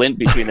little bit of lint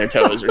between their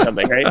toes or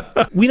something, right?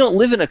 We don't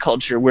live in a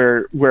culture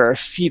where our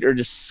feet are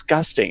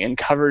disgusting and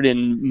covered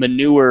in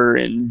manure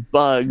and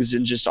bugs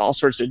and just all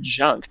sorts of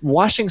junk.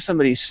 Washing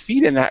somebody's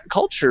feet in that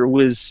culture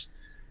was,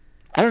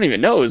 I don't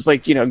even know. It was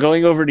like,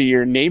 going over to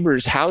your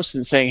neighbor's house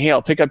and saying, hey,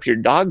 I'll pick up your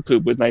dog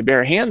poop with my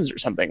bare hands or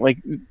something. Like,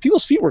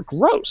 people's feet were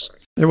gross.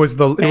 It was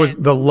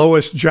the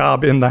lowest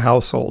job in the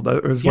household.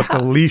 It was what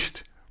the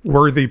least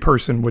worthy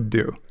person would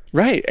do.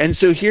 Right. And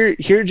so here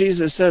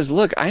Jesus says,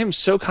 look, I am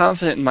so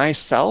confident in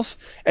myself.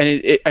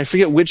 And I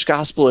forget which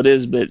gospel it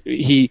is, but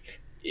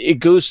it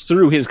goes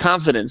through his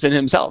confidence in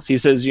himself. He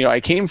says, I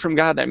came from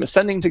God, I'm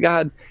ascending to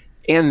God,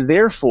 and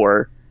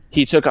therefore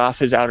he took off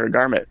his outer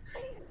garment.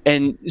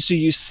 And so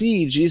you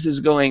see Jesus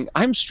going,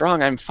 I'm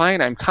strong, I'm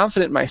fine, I'm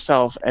confident in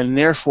myself, and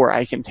therefore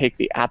I can take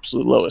the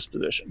absolute lowest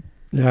position.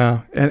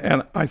 Yeah,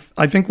 and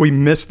I think we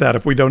miss that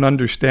if we don't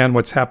understand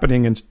what's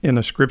happening in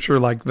a scripture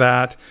like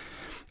that,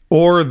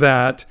 or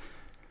that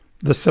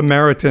the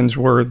Samaritans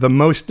were the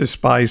most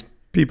despised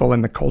people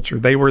in the culture.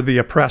 They were the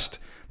oppressed.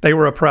 They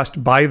were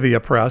oppressed by the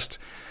oppressed,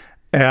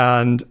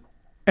 and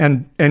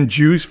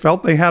Jews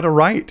felt they had a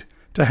right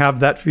to have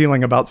that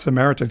feeling about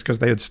Samaritans because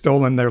they had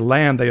stolen their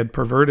land, they had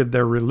perverted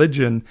their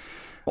religion.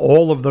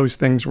 All of those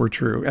things were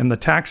true. And the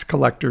tax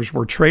collectors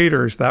were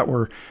traitors that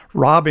were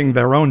robbing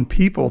their own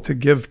people to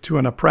give to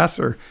an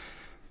oppressor.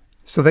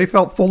 So they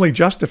felt fully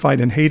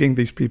justified in hating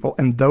these people.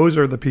 And those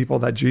are the people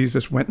that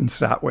Jesus went and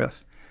sat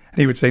with. And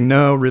he would say,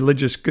 no,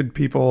 religious good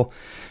people,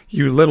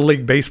 you Little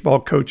League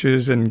baseball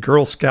coaches and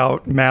Girl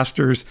Scout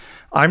masters,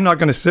 I'm not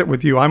going to sit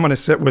with you. I'm going to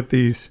sit with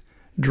these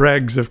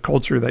dregs of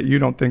culture that you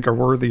don't think are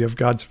worthy of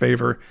God's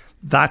favor.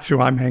 That's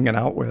who I'm hanging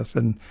out with.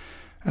 And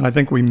I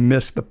think we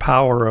miss the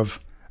power of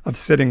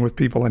sitting with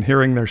people and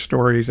hearing their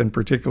stories, and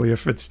particularly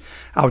if it's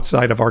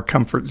outside of our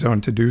comfort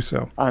zone to do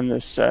so. On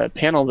this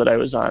panel that I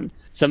was on,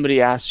 somebody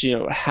asked,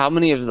 how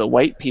many of the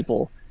white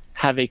people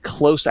have a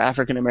close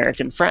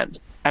African-American friend?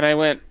 And I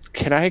went,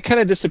 can I kind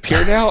of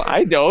disappear now?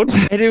 I don't.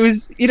 And it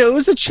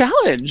was a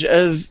challenge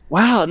of,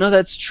 wow, no,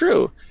 that's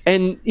true.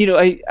 And,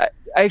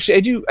 I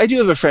do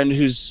have a friend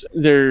who's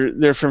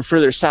they're from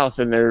further south,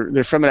 and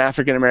they're from an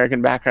African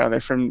American background. They're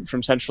from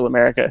Central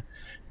America,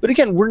 but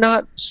again, we're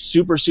not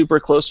super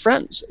close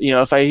friends.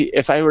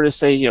 If I were to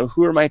say,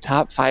 who are my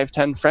top 5,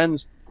 10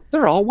 friends,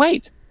 they're all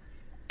white.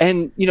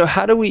 And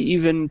how do we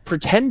even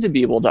pretend to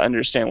be able to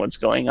understand what's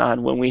going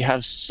on when we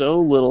have so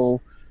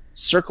little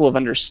circle of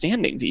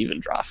understanding to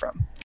even draw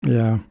from?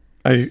 Yeah,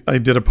 I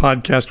did a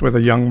podcast with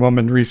a young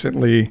woman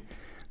recently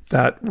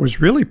that was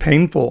really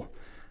painful,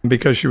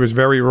 because she was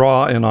very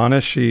raw and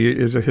honest. She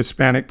is a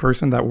Hispanic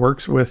person that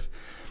works with,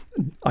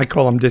 I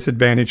call them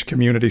disadvantaged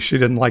communities. She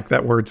didn't like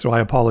that word, so I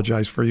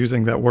apologize for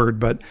using that word.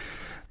 But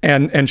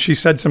and she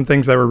said some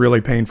things that were really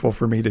painful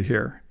for me to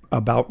hear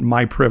about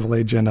my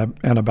privilege and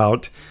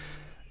about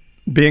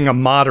being a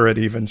moderate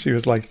even. She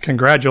was like,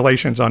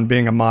 congratulations on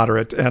being a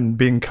moderate and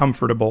being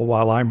comfortable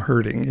while I'm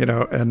hurting,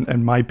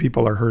 and my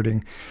people are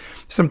hurting.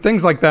 Some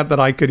things like that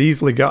I could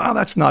easily go, oh,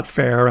 that's not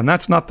fair, and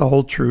that's not the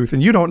whole truth,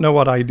 and you don't know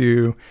what I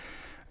do.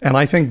 And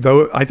I think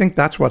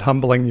that's what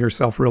humbling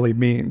yourself really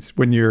means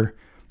when you're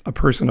a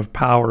person of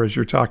power, as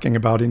you're talking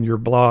about in your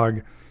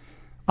blog.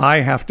 I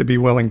have to be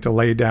willing to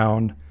lay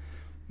down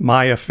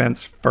my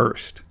offense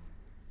first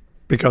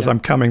because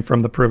I'm coming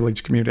from the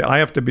privileged community. I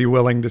have to be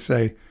willing to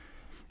say,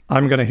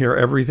 I'm going to hear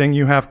everything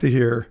you have to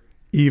hear,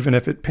 even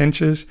if it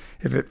pinches,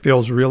 if it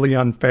feels really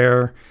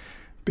unfair,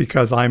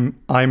 because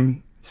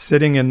I'm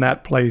sitting in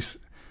that place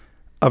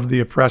of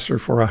the oppressor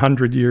for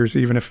 100 years,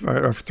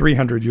 or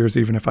 300 years,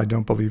 even if I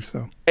don't believe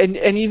so. And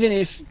even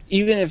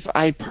if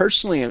I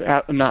personally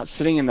am not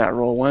sitting in that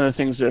role, one of the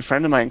things that a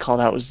friend of mine called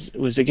out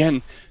was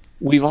again,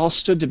 we've all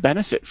stood to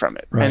benefit from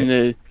it. Right.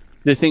 And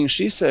the thing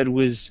she said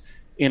was,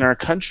 in our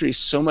country,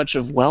 so much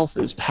of wealth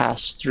is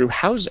passed through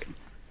housing.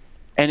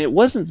 And it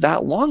wasn't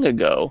that long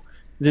ago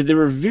that there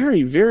were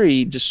very,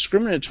 very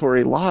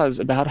discriminatory laws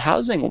about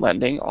housing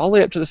lending all the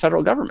way up to the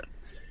federal government.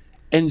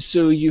 And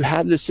so you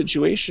had this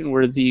situation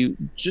where the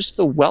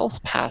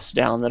wealth passed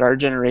down that our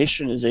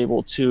generation is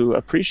able to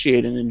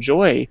appreciate and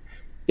enjoy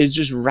is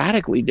just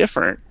radically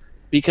different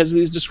because of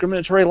these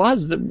discriminatory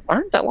laws that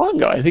aren't that long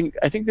ago. I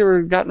think they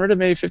were gotten rid of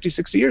maybe 50,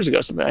 60 years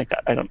ago, something like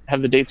that. I don't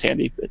have the dates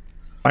handy, but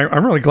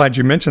I'm really glad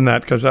you mentioned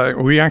that, because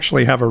we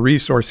actually have a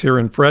resource here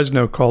in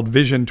Fresno called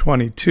Vision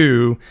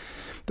 22.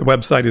 The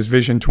website is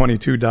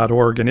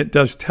vision22.org, and it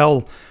does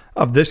tell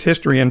of this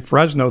history in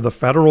Fresno. The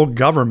federal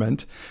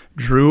government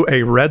drew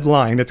a red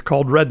line. It's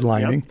called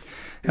redlining. Yep.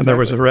 And there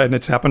was and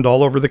it's happened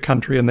all over the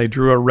country, and they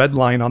drew a red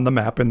line on the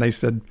map, and they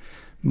said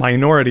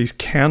minorities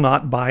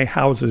cannot buy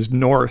houses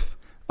north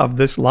of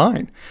this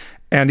line.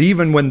 And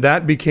even when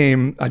that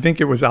became, I think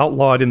it was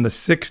outlawed in the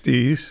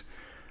 60s,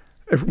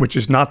 which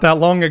is not that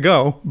long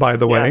ago, by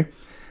the way.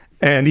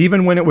 And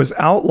even when it was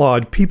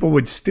outlawed, people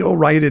would still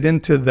write it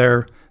into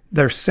their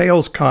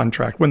sales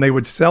contract. When they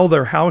would sell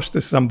their house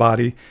to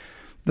somebody,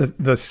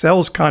 the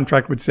sales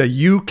contract would say,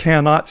 you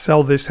cannot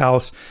sell this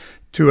house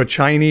to a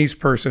Chinese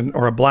person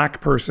or a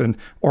black person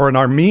or an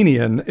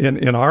Armenian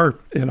in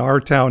our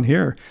town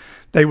here.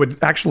 They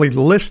would actually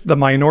list the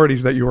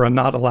minorities that you are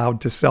not allowed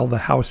to sell the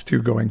house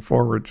to going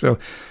forward. So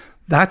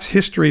that's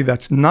history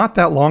that's not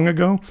that long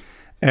ago.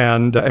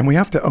 And we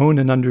have to own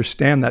and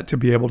understand that to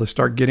be able to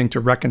start getting to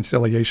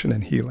reconciliation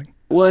and healing.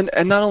 Well,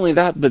 and not only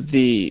that, but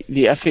the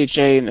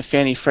FHA and the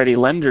Fannie Freddie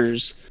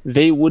lenders,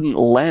 they wouldn't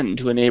lend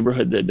to a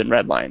neighborhood that had been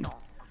redlined.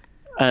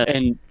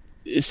 And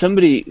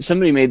somebody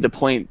made the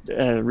point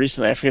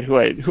recently, I forget who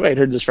I had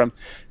heard this from,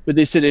 but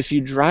they said if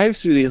you drive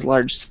through these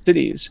large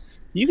cities,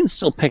 you can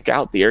still pick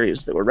out the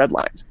areas that were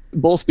redlined,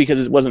 both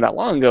because it wasn't that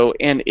long ago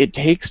and it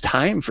takes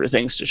time for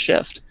things to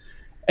shift.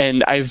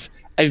 And I've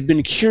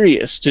been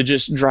curious to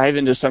just drive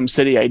into some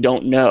city I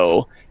don't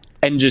know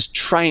and just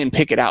try and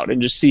pick it out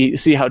and just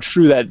see how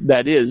true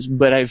that is.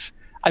 But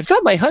I've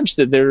got my hunch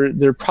that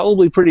they're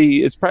probably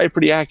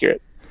pretty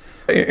accurate.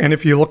 And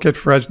if you look at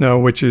Fresno,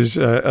 which is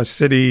a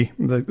city,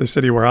 the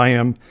city where I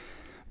am,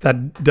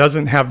 that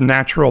doesn't have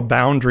natural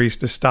boundaries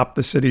to stop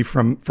the city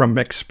from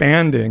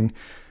expanding,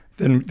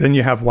 then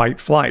you have white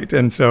flight.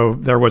 And so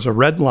there was a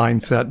red line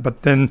set,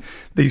 but then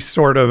these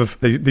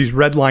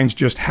red lines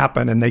just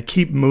happen, and they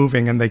keep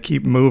moving and they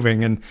keep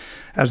moving. And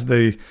as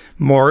the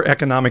more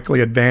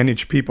economically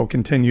advantaged people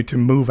continue to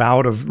move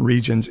out of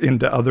regions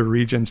into other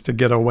regions to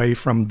get away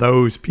from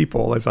those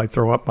people, as I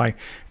throw up my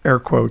air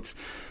quotes,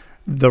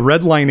 the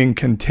redlining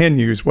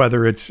continues,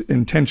 whether it's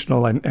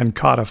intentional and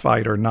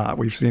codified or not.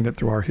 We've seen it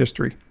through our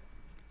history.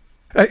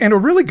 And a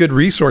really good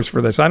resource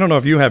for this, I don't know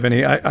if you have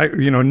any.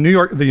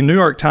 The New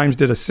York Times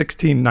did a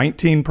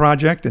 1619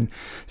 project, and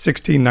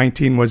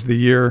 1619 was the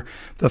year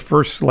the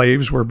first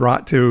slaves were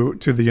brought to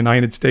the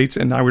United States.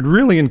 And I would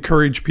really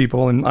encourage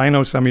people, and I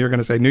know some of you are going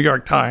to say, New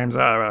York Times,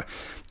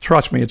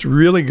 trust me, it's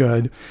really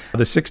good.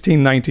 The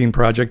 1619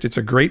 Project, it's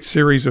a great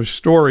series of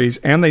stories,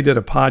 and they did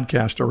a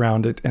podcast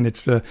around it. And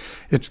it's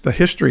the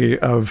history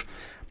of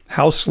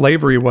how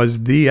slavery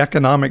was the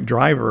economic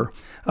driver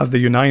of the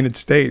United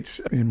States.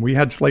 And we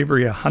had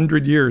slavery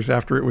 100 years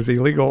after it was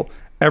illegal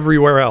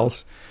everywhere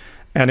else.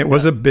 And it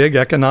was a big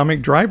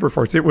economic driver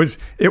for us. It was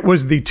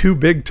the too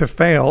big to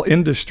fail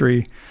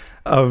industry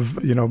of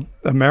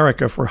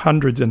America for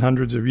hundreds and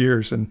hundreds of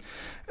years. And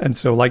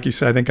so, like you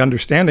said, I think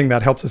understanding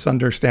that helps us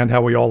understand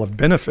how we all have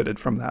benefited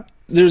from that.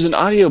 There's an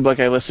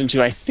audiobook I listened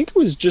to. I think it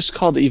was just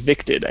called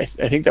Evicted. I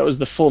think that was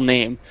the full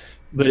name,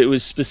 but it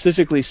was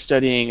specifically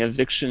studying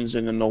evictions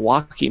in the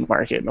Milwaukee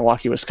market,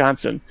 Milwaukee,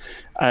 Wisconsin.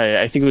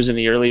 I think it was in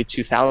the early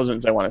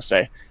 2000s, I want to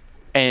say.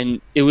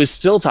 And it was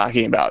still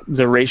talking about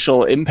the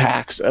racial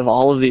impacts of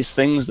all of these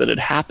things that had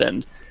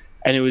happened.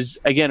 And it was,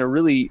 again, a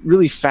really,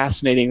 really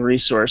fascinating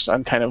resource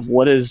on kind of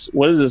what does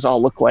this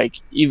all look like,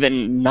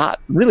 even not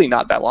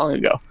that long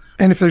ago.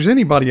 And if there's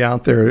anybody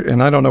out there,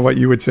 and I don't know what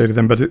you would say to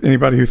them, but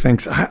anybody who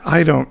thinks,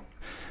 I don't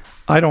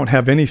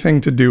have anything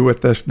to do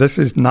with this. This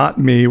is not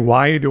me.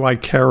 Why do I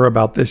care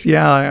about this?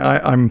 Yeah,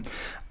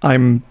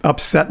 I'm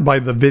upset by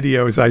the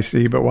videos I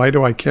see, but why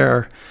do I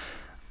care?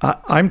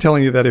 I'm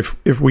telling you that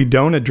if we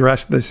don't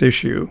address this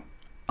issue,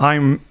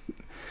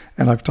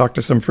 and I've talked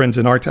to some friends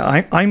in our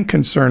town, I'm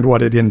concerned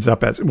what it ends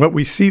up as. What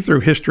we see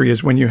through history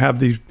is when you have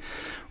these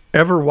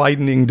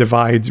ever-widening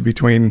divides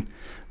between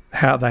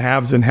the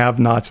haves and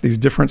have-nots, these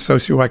different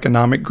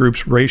socioeconomic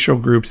groups, racial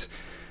groups,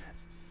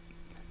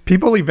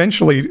 people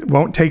eventually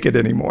won't take it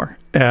anymore.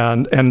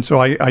 And so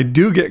I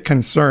do get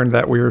concerned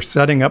that we are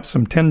setting up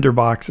some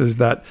tinderboxes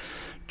that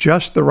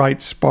just the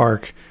right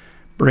spark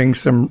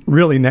brings some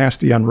really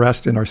nasty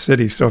unrest in our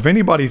city. So if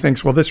anybody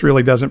thinks, well, this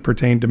really doesn't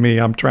pertain to me,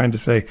 I'm trying to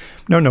say,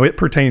 no, it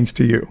pertains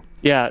to you.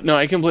 Yeah, no,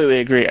 I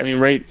completely agree. I mean,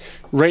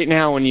 right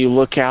now, when you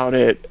look out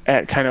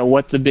at kind of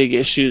what the big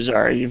issues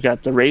are, you've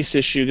got the race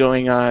issue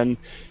going on,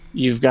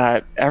 you've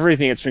got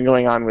everything that's been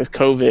going on with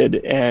COVID,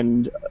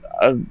 and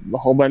a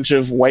whole bunch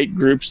of white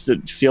groups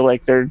that feel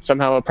like they're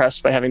somehow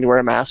oppressed by having to wear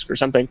a mask or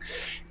something.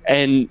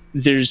 And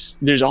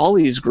there's all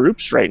these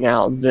groups right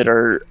now that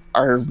are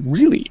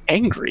really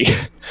angry.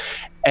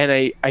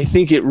 And I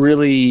think it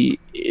really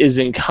is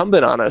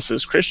incumbent on us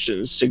as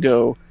Christians to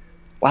go,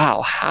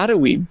 wow, how do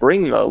we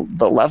bring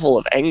the level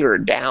of anger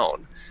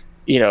down?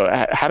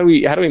 How do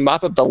we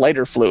mop up the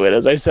lighter fluid,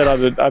 as I said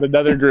on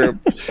another group?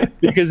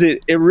 Because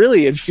it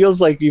really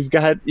feels like you've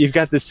got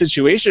this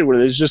situation where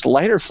there's just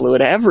lighter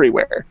fluid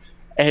everywhere,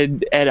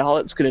 and all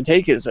it's going to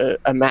take is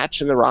a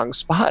match in the wrong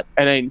spot.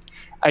 And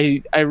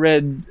I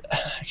read, I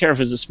can't remember if it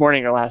was this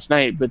morning or last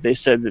night, but they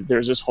said that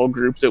there's this whole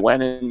group that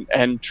went in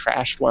and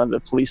trashed one of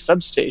the police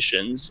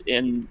substations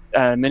in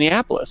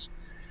Minneapolis.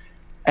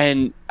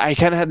 And I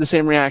kind of had the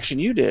same reaction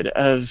you did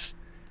of,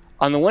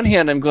 on the one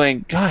hand, I'm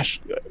going,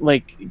 gosh,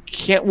 like,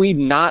 can't we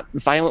not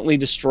violently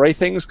destroy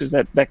things? Because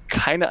that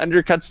kind of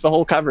undercuts the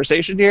whole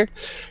conversation here.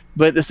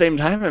 But at the same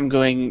time, I'm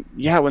going,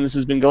 yeah, when this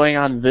has been going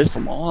on this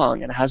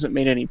long and hasn't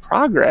made any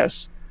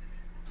progress,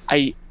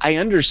 I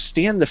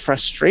understand the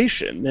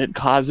frustration that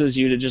causes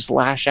you to just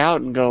lash out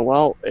and go,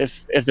 well,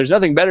 if there's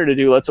nothing better to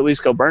do, let's at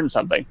least go burn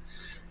something.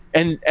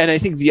 And I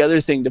think the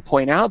other thing to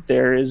point out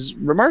there is,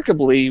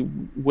 remarkably,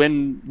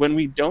 when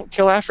we don't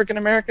kill African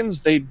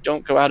Americans, they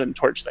don't go out and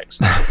torch things.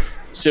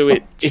 So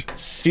it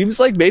seems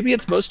like maybe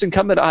it's most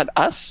incumbent on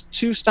us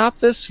to stop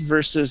this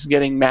versus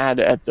getting mad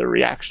at the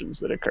reactions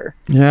that occur.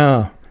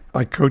 Yeah.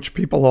 I coach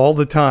people all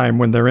the time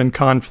when they're in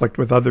conflict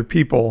with other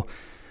people.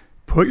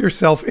 Put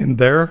yourself in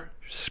their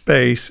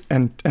space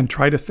and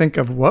try to think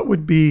of what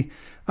would be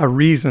a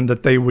reason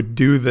that they would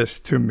do this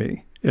to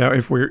me.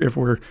 If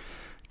we're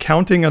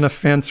counting an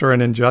offense or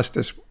an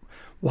injustice,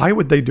 why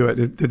would they do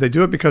it? Did they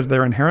do it because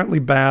they're inherently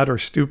bad or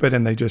stupid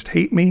and they just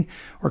hate me?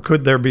 Or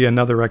could there be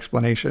another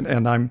explanation?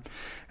 And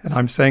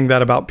I'm saying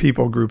that about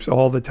people groups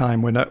all the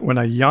time. When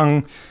a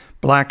young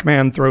black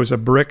man throws a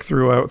brick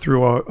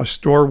through a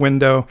store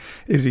window,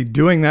 is he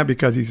doing that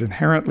because he's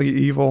inherently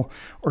evil,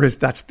 or is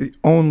that's the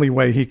only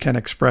way he can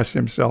express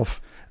himself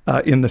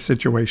in the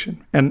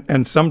situation.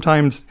 And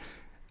sometimes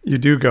you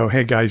do go,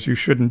 hey guys, you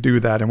shouldn't do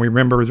that. And we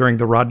remember during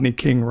the Rodney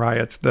King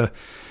riots, the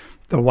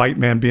white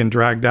man being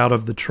dragged out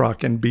of the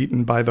truck and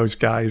beaten by those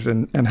guys,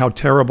 and how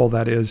terrible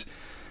that is.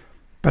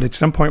 But at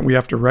some point we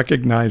have to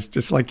recognize,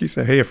 just like you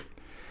say, hey,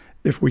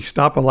 if we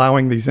stop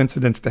allowing these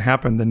incidents to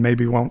happen, then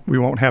maybe we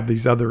won't have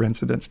these other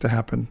incidents to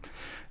happen.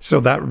 So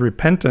that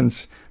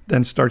repentance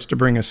then starts to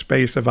bring a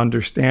space of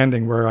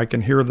understanding where I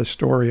can hear the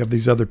story of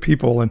these other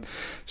people and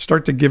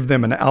start to give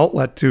them an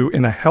outlet to,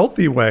 in a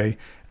healthy way,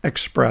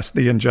 express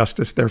the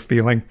injustice they're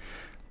feeling.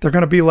 They're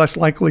going to be less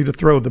likely to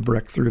throw the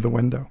brick through the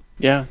window.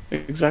 Yeah,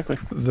 exactly.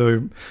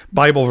 The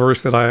Bible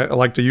verse that I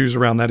like to use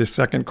around that is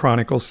 2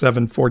 Chronicles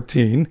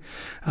 7:14,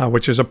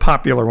 which is a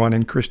popular one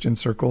in Christian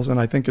circles. And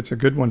I think it's a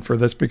good one for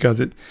this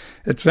because it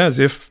says,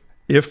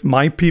 if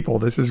my people,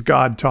 this is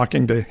God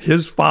talking to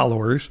his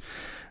followers,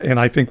 and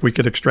I think we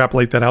could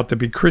extrapolate that out to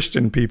be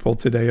Christian people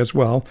today as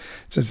well.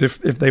 It says, if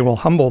they will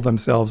humble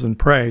themselves and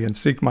pray and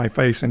seek my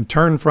face and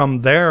turn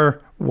from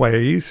their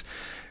ways.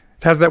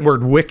 It has that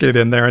word wicked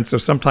in there, and so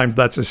sometimes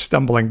that's a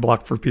stumbling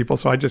block for people.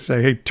 So I just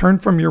say, hey, turn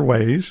from your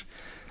ways.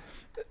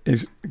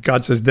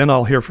 God says, then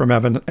I'll hear from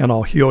heaven and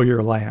I'll heal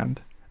your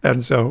land.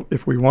 And so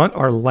if we want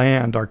our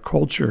land, our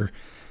culture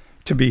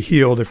to be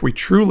healed, if we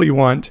truly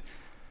want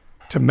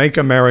to make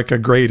America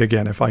great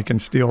again, if I can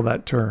steal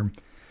that term,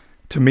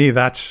 to me,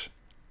 that's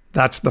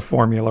the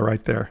formula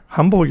right there.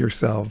 Humble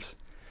yourselves.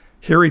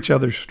 Hear each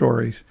other's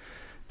stories.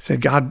 Say,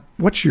 God,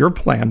 what's your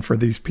plan for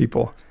these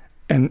people?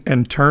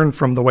 And turn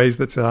from the ways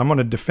that say, I'm going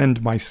to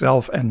defend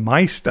myself and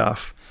my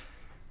stuff,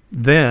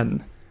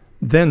 then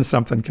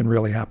something can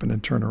really happen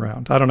and turn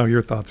around. I don't know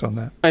your thoughts on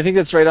that. I think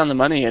that's right on the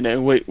money.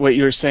 And what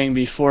you were saying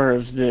before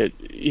of that,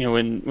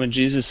 when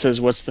Jesus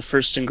says, what's the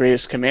first and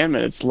greatest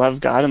commandment? It's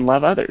love God and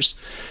love others.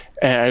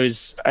 And I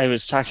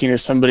was talking to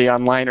somebody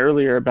online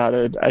earlier about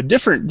a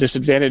different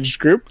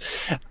disadvantaged group.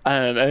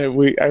 And I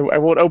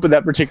won't open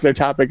that particular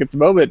topic at the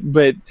moment,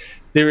 but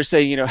they were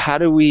saying,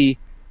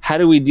 how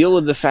do we deal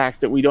with the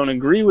fact that we don't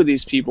agree with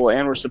these people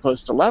and we're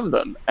supposed to love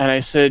them? And I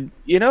said,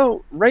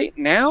 right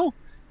now,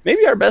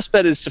 maybe our best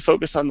bet is to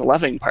focus on the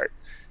loving part.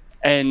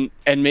 And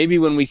maybe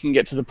when we can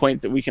get to the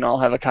point that we can all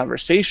have a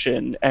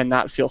conversation and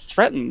not feel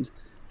threatened,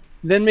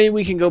 then maybe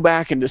we can go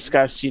back and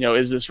discuss,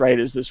 is this right?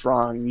 Is this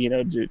wrong?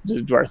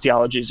 Do our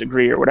theologies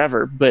agree or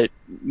whatever? But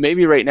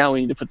maybe right now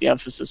we need to put the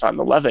emphasis on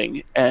the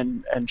loving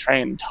and try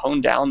and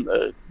tone down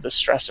the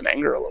stress and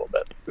anger a little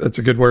bit. That's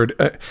a good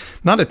word.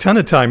 Not a ton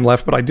of time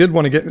left, but I did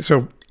want to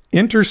so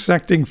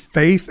intersecting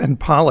faith and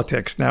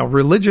politics. Now,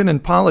 religion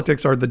and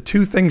politics are the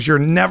two things you're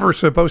never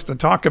supposed to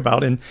talk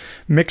about in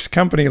mixed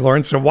company,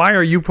 Lauren. So why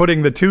are you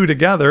putting the two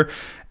together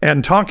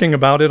and talking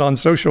about it on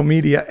social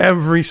media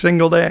every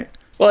single day?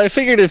 Well, I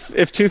figured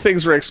if two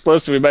things were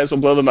explosive, we might as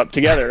well blow them up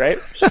together, right?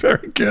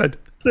 Very good.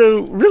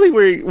 So really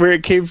where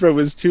it came from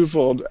was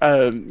twofold.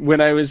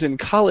 When I was in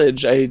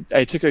college, I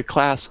took a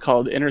class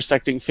called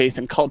Intersecting Faith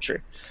and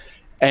Culture.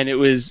 And it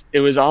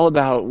was all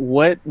about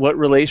what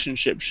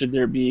relationship should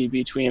there be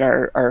between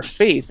our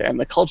faith and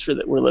the culture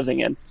that we're living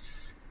in.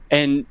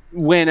 And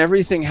when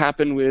everything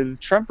happened with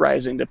Trump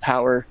rising to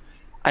power,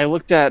 I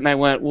looked at and I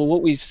went, well,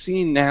 what we've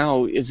seen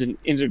now is an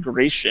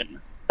integration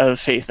of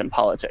faith and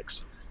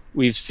politics.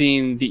 We've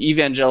seen the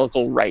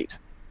evangelical right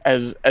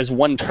as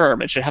one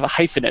term. It should have a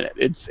hyphen in it.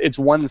 It's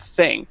one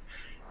thing.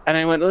 And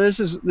I went, well, this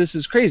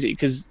is crazy,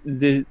 because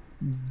the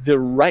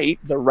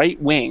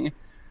right wing,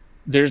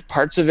 there's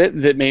parts of it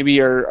that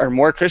maybe are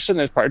more Christian.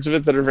 There's parts of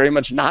it that are very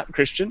much not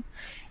Christian.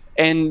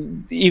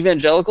 And the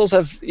evangelicals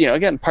have,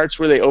 again, parts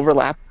where they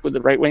overlap with the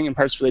right wing and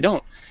parts where they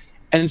don't.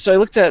 And so I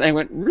looked at it and I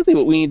went, really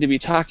what we need to be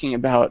talking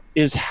about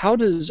is how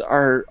does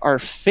our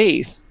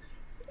faith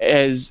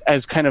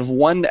as kind of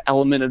one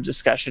element of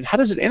discussion, how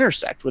does it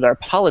intersect with our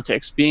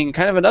politics being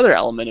kind of another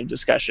element of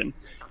discussion?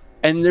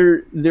 And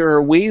there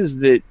are ways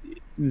that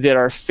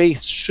our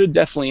faith should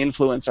definitely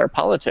influence our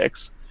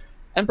politics.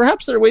 And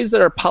perhaps there are ways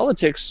that our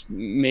politics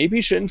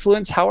maybe should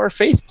influence how our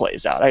faith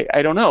plays out.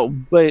 I don't know.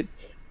 But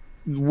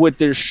what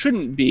there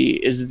shouldn't be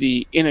is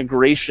the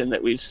integration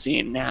that we've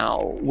seen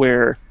now,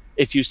 where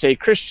if you say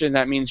Christian,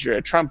 that means you're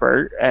a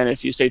Trumper. And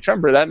if you say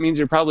Trumper, that means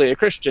you're probably a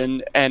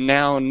Christian. And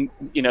now,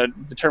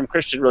 the term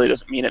Christian really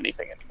doesn't mean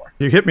anything anymore.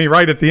 You hit me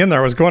right at the end there.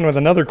 I was going with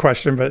another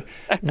question, but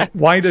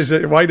why does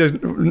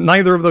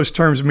neither of those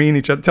terms mean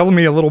each other? Tell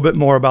me a little bit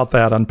more about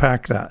that.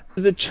 Unpack that.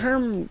 The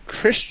term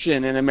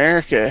Christian in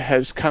America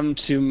has come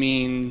to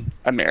mean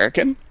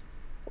American,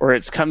 or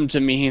it's come to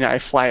mean I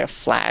fly a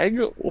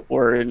flag,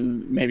 or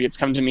maybe it's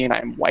come to mean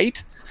I'm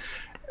white.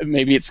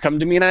 Maybe it's come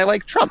to mean I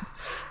like Trump.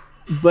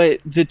 But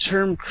the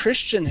term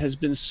Christian has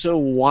been so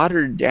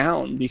watered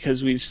down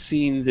because we've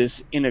seen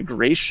this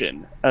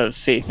integration of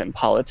faith and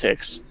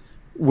politics,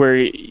 where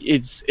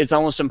it's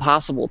almost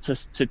impossible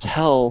to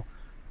tell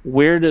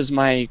where does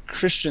my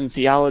Christian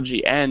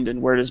theology end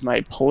and where does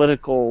my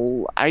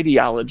political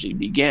ideology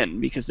begin,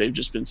 because they've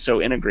just been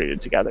so integrated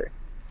together.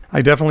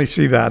 I definitely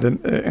see that,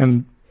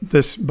 and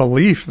this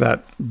belief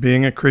that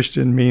being a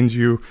Christian means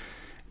you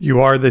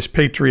are this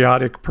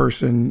patriotic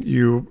person,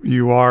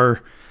 you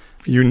are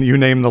You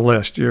name the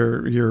list.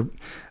 You're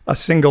a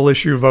single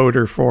issue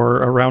voter for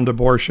around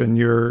abortion.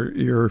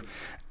 You're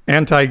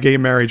anti-gay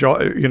marriage.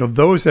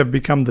 Those have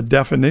become the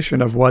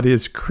definition of what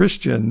is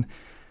Christian.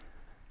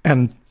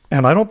 And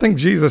I don't think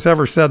Jesus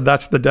ever said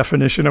that's the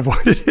definition of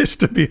what it is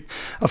to be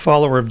a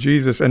follower of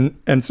Jesus.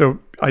 And so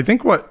I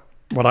think what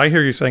I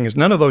hear you saying is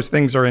none of those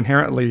things are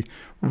inherently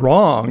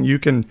wrong. You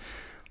can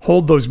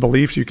hold those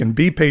beliefs, you can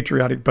be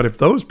patriotic, but if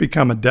those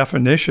become a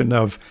definition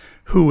of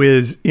who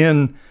is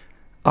in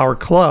our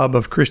club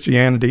of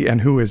Christianity and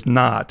who is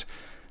not,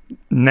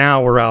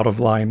 now we're out of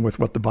line with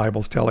what the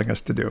Bible's telling us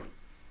to do.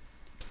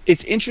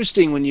 It's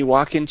interesting when you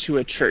walk into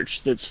a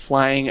church that's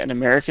flying an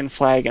American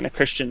flag and a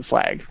Christian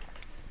flag,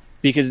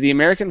 because the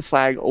American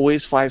flag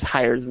always flies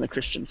higher than the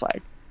Christian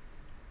flag.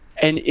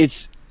 And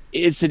it's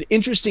an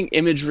interesting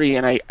imagery,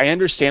 and I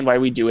understand why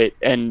we do it,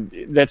 and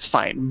that's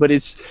fine. But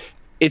it's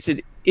an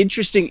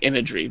interesting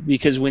imagery,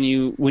 because when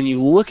you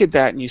look at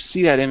that and you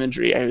see that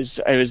imagery, I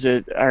was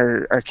at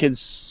our kids'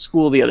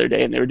 school the other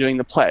day, and they were doing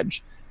the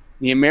pledge.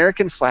 The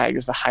American flag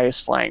is the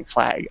highest flying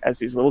flag, as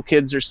these little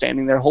kids are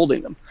standing there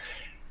holding them.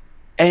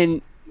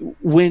 And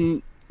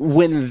when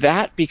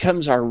that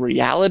becomes our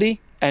reality,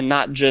 and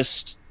not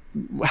just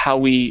how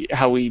we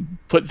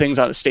put things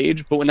on a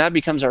stage, but when that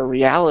becomes our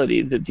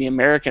reality, that the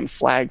American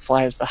flag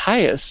flies the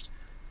highest,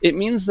 it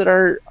means that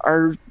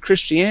our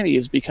Christianity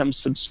has become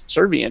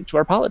subservient to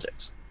our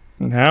politics.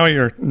 Now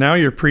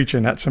you're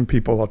preaching at some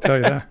people, I'll tell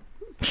you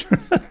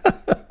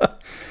that.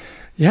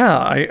 Yeah,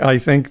 I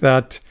think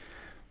that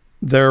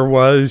there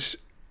was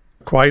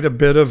quite a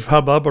bit of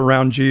hubbub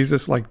around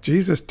Jesus. Like,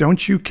 Jesus,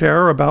 don't you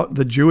care about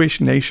the Jewish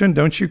nation?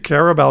 Don't you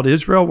care about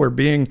Israel? We're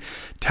being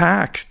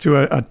taxed to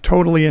a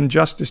totally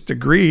injustice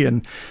degree,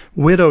 and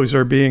widows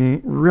are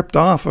being ripped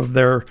off of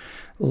their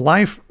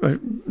life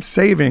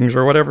savings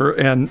or whatever.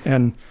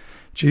 And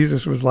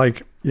Jesus was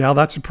like, yeah,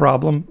 that's a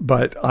problem,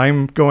 but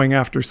I'm going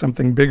after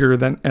something bigger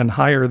and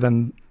higher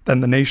than the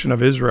nation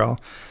of Israel.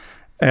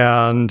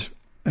 And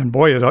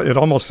boy, it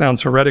almost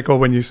sounds heretical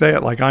when you say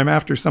it, like I'm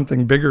after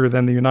something bigger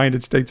than the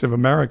United States of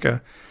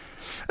America.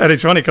 And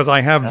it's funny because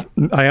I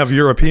have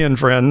European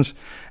friends,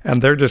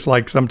 and they're just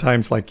like,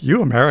 sometimes like,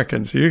 you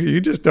Americans, you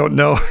just don't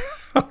know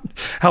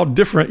how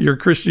different your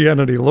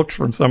Christianity looks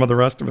from some of the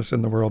rest of us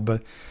in the world.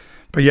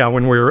 But yeah,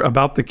 when we're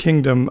about the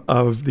kingdom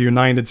of the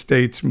United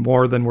States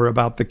more than we're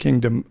about the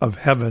kingdom of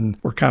heaven,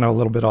 we're kind of a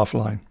little bit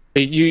offline.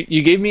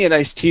 You gave me a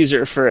nice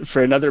teaser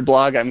for another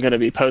blog I'm going to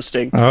be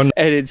posting. Oh, no.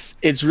 And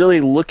it's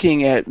really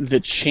looking at the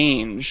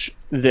change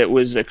that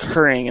was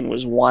occurring and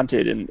was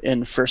wanted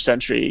in first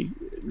century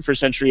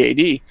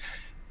AD,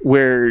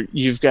 where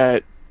you've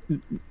got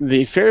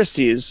the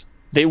Pharisees.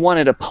 They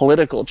wanted a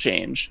political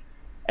change,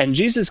 and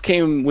Jesus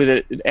came with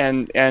it,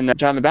 and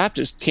John the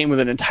Baptist came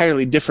with an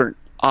entirely different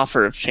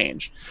offer of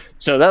change.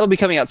 So that'll be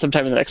coming out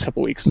sometime in the next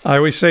couple weeks. I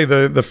always say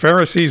the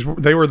Pharisees,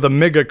 they were the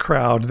mega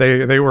crowd.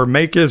 They were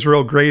make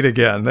Israel great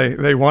again.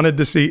 They wanted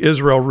to see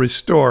Israel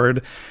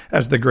restored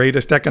as the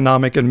greatest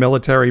economic and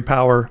military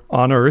power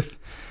on earth.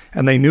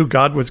 And they knew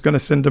God was going to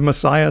send a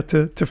Messiah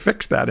to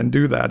fix that and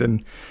do that.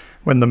 And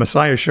when the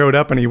Messiah showed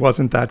up and he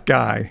wasn't that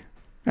guy,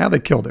 now they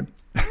killed him.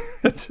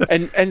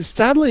 and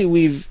sadly,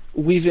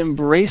 we've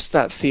embraced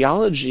that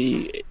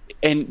theology,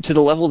 and to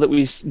the level that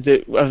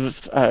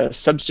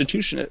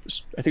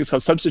substitutionist, I think it's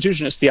called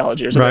substitutionist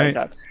theology or something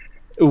like that,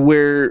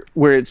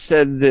 where it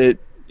said that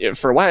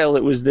for a while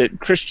it was that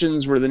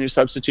Christians were the new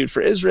substitute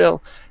for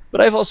Israel,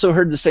 but I've also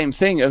heard the same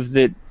thing of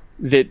that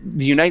the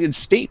United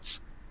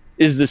States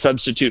is the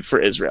substitute for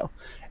Israel.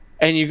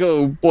 And you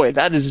go, boy,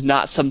 that is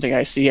not something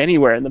I see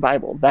anywhere in the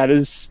Bible. That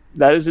is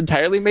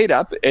entirely made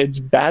up. It's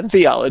bad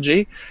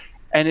theology.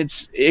 And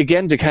it's,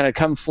 again, to kind of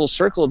come full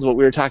circle to what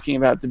we were talking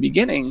about at the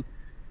beginning,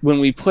 when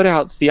we put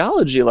out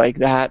theology like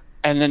that,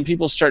 and then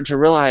people start to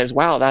realize,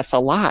 wow, that's a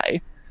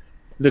lie,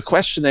 the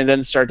question they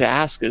then start to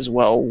ask is,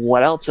 well,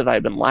 what else have I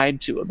been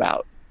lied to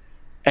about?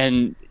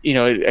 And,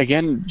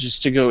 again,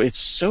 just to go, it's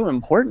so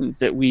important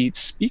that we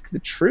speak the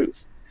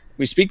truth.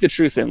 We speak the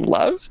truth in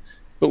love,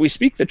 but we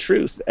speak the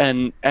truth,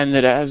 and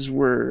that as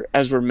we're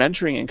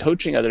mentoring and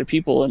coaching other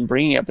people and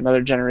bringing up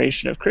another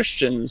generation of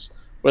Christians,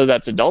 whether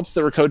that's adults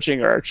that we're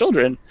coaching or our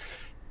children,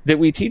 that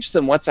we teach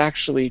them what's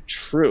actually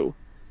true.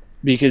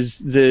 Because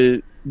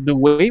the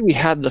way we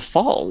had the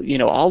fall,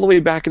 all the way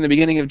back in the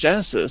beginning of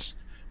Genesis,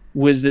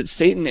 was that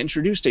Satan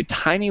introduced a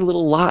tiny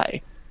little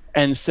lie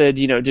and said,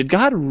 did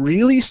God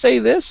really say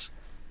this?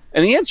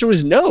 And the answer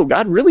was no,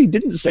 God really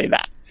didn't say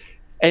that.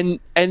 And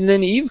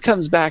then Eve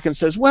comes back and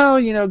says, well,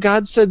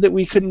 God said that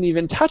we couldn't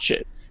even touch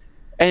it.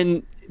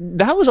 And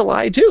that was a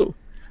lie too.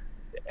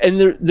 And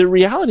the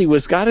reality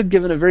was God had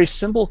given a very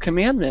simple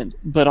commandment,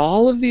 but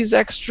all of these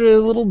extra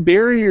little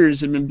barriers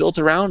had been built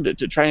around it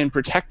to try and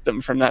protect them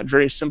from that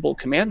very simple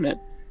commandment.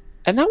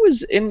 And that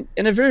was, in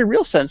a very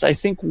real sense, I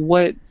think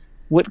what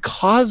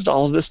caused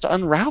all of this to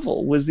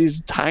unravel was these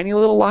tiny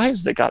little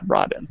lies that God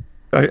brought in.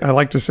 I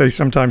like to say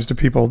sometimes to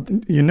people,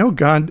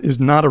 God is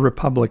not a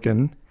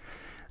Republican.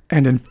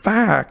 And in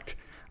fact,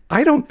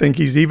 I don't think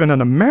he's even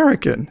an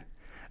American.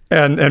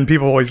 And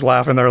people always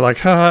laugh and they're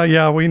like,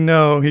 yeah, we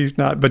know he's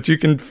not. But you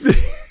can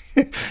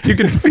you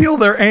can feel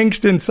their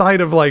angst inside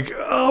of like,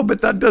 oh,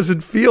 but that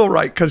doesn't feel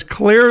right, because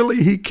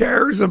clearly he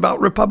cares about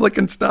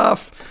Republican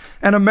stuff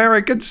and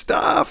American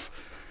stuff.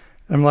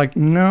 I'm like,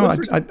 no,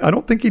 I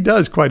don't think he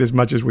does quite as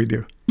much as we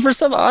do. For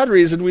some odd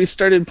reason, we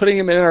started putting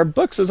him in our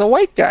books as a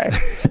white guy.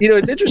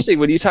 It's interesting.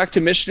 When you talk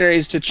to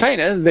missionaries to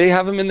China, they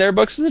have him in their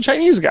books as a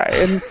Chinese guy.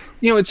 And,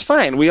 it's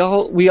fine. We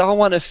all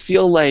want to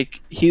feel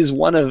like he's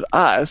one of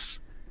us.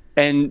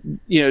 And,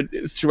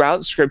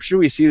 throughout Scripture,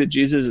 we see that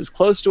Jesus is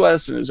close to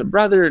us and is a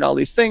brother and all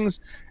these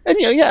things. And,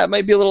 it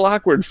might be a little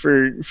awkward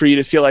for you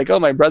to feel like, oh,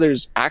 my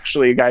brother's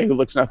actually a guy who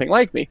looks nothing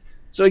like me.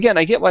 So, again,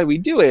 I get why we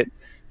do it.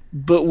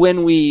 But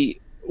when we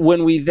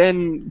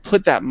then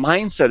put that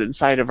mindset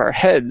inside of our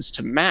heads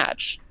to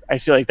match, I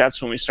feel like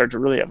that's when we start to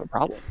really have a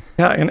problem.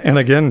 Yeah, and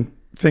again,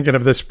 thinking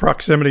of this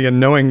proximity and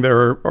knowing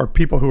there are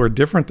people who are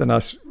different than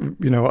us,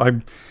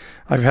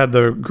 I've had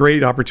the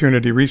great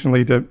opportunity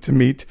recently to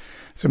meet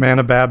some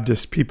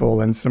Anabaptist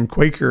people and some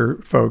Quaker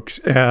folks,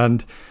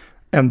 and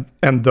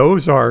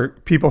those are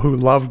people who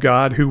love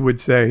God, who would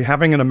say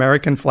having an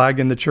American flag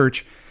in the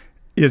church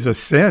is a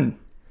sin.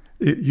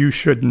 You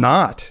should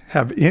not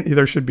have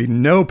there should be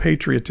no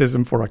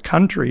patriotism for a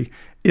country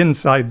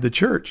inside the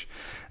church.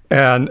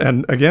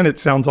 And again, it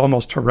sounds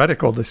almost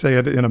heretical to say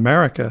it in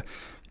America,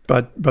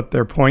 but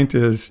their point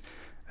is,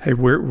 hey,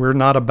 we're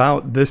not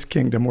about this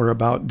kingdom. We're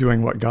about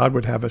doing what God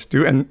would have us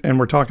do. And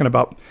we're talking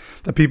about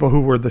the people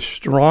who were the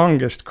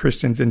strongest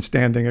Christians in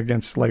standing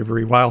against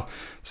slavery, while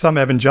some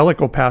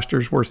evangelical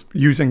pastors were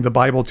using the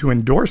Bible to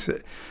endorse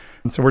it.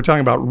 And so we're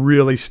talking about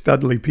really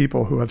studly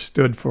people who have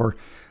stood for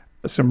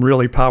some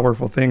really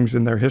powerful things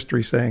in their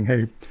history, saying,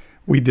 hey,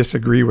 we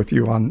disagree with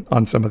you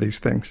on some of these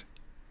things.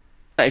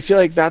 I feel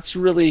like that's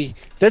really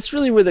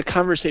where the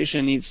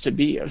conversation needs to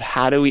be, of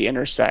how do we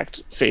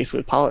intersect faith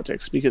with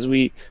politics, because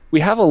we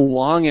have a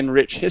long and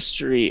rich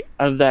history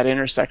of that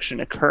intersection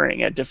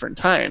occurring at different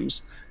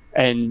times.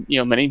 And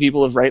many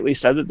people have rightly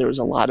said that there was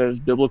a lot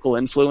of biblical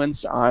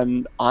influence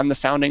on the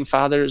founding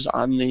fathers,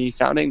 on the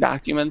founding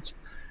documents,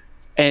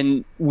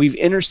 and we've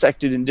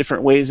intersected in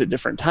different ways at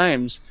different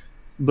times.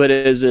 But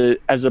as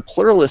a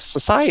pluralist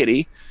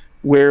society,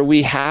 where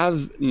we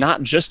have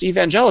not just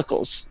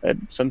evangelicals,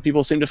 and some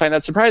people seem to find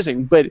that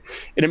surprising, but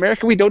in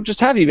America, we don't just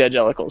have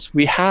evangelicals.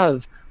 We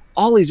have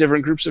all these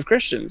different groups of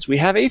Christians. We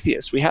have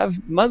atheists, we have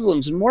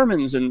Muslims and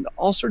Mormons and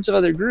all sorts of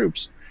other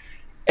groups.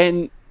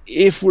 And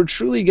if we're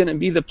truly going to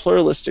be the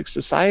pluralistic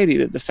society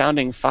that the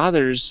founding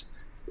fathers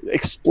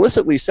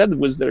explicitly said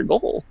was their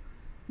goal,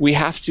 we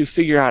have to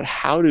figure out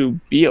how to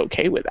be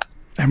okay with that.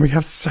 And we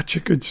have such a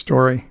good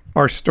story.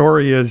 Our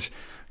story is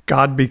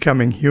God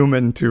becoming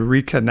human to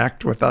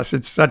reconnect with us.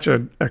 It's such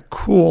a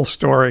cool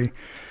story.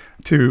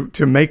 To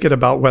make it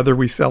about whether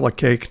we sell a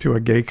cake to a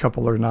gay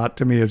couple or not,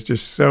 to me, is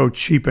just so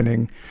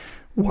cheapening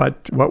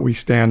what we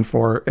stand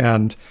for,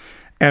 and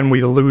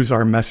we lose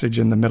our message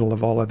in the middle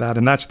of all of that.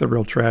 And that's the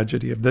real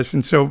tragedy of this.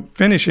 And so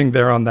finishing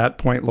there on that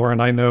point,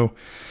 Lauren, I know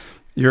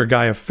you're a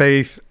guy of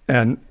faith,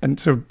 and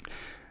so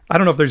I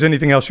don't know if there's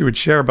anything else you would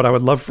share, but I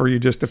would love for you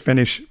just to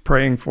finish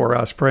praying for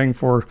us, praying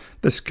for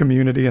this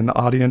community and the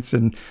audience,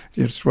 and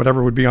just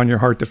whatever would be on your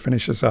heart to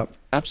finish us up.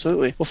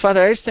 Absolutely. Well,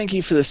 Father, I just thank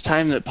you for this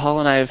time that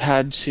Paul and I have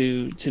had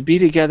to be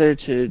together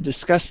to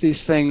discuss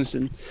these things.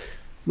 And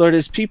Lord,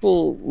 as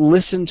people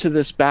listen to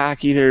this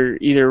back,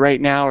 either right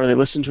now or they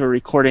listen to a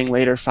recording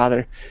later,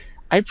 Father,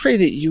 I pray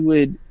that you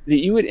would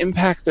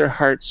impact their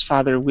hearts,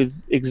 Father,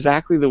 with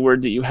exactly the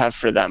word that you have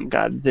for them,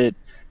 God, that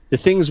the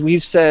things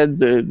we've said,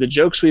 the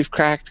jokes we've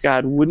cracked,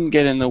 God, wouldn't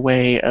get in the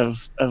way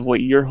of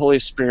what your Holy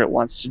Spirit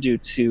wants to do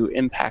to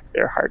impact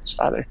their hearts,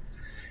 Father.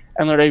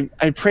 And Lord,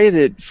 I pray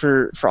that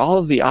for all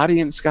of the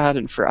audience, God,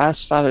 and for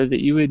us, Father,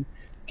 that you would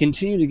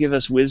continue to give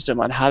us wisdom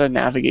on how to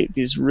navigate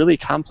these really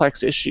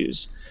complex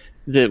issues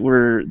that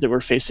we're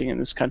facing in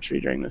this country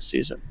during this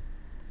season.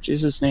 In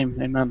Jesus' name,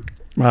 amen.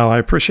 Wow, I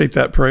appreciate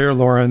that prayer,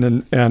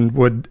 Lauren, and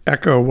would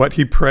echo what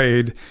he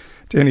prayed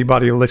to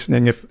anybody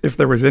listening. If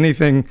there was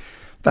anything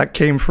that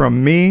came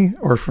from me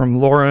or from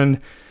Lauren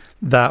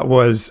that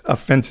was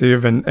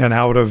offensive and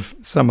out of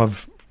some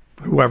of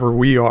whoever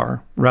we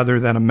are, rather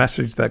than a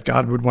message that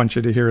God would want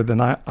you to hear, then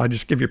I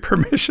just give you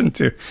permission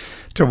to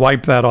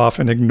wipe that off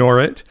and ignore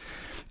it,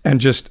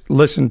 and just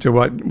listen to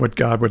what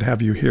God would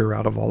have you hear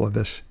out of all of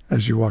this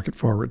as you walk it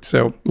forward.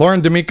 So Lauren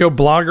D'Amico,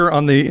 blogger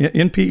on the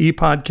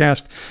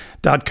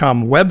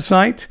npepodcast.com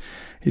website.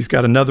 He's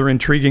got another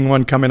intriguing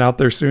one coming out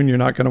there soon you're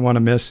not going to want to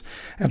miss.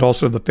 And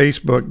also the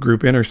Facebook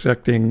group,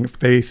 Intersecting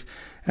Faith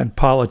and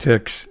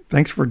Politics.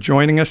 Thanks for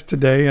joining us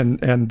today.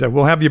 And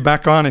we'll have you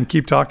back on and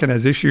keep talking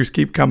as issues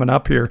keep coming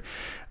up here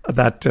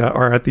that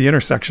are at the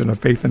intersection of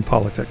faith and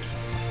politics.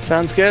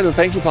 Sounds good. Well,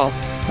 thank you, Paul.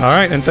 All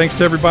right. And thanks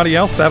to everybody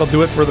else. That'll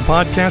do it for the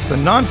podcast, The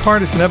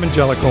Nonpartisan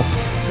Evangelical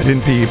at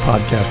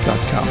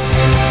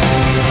npepodcast.com.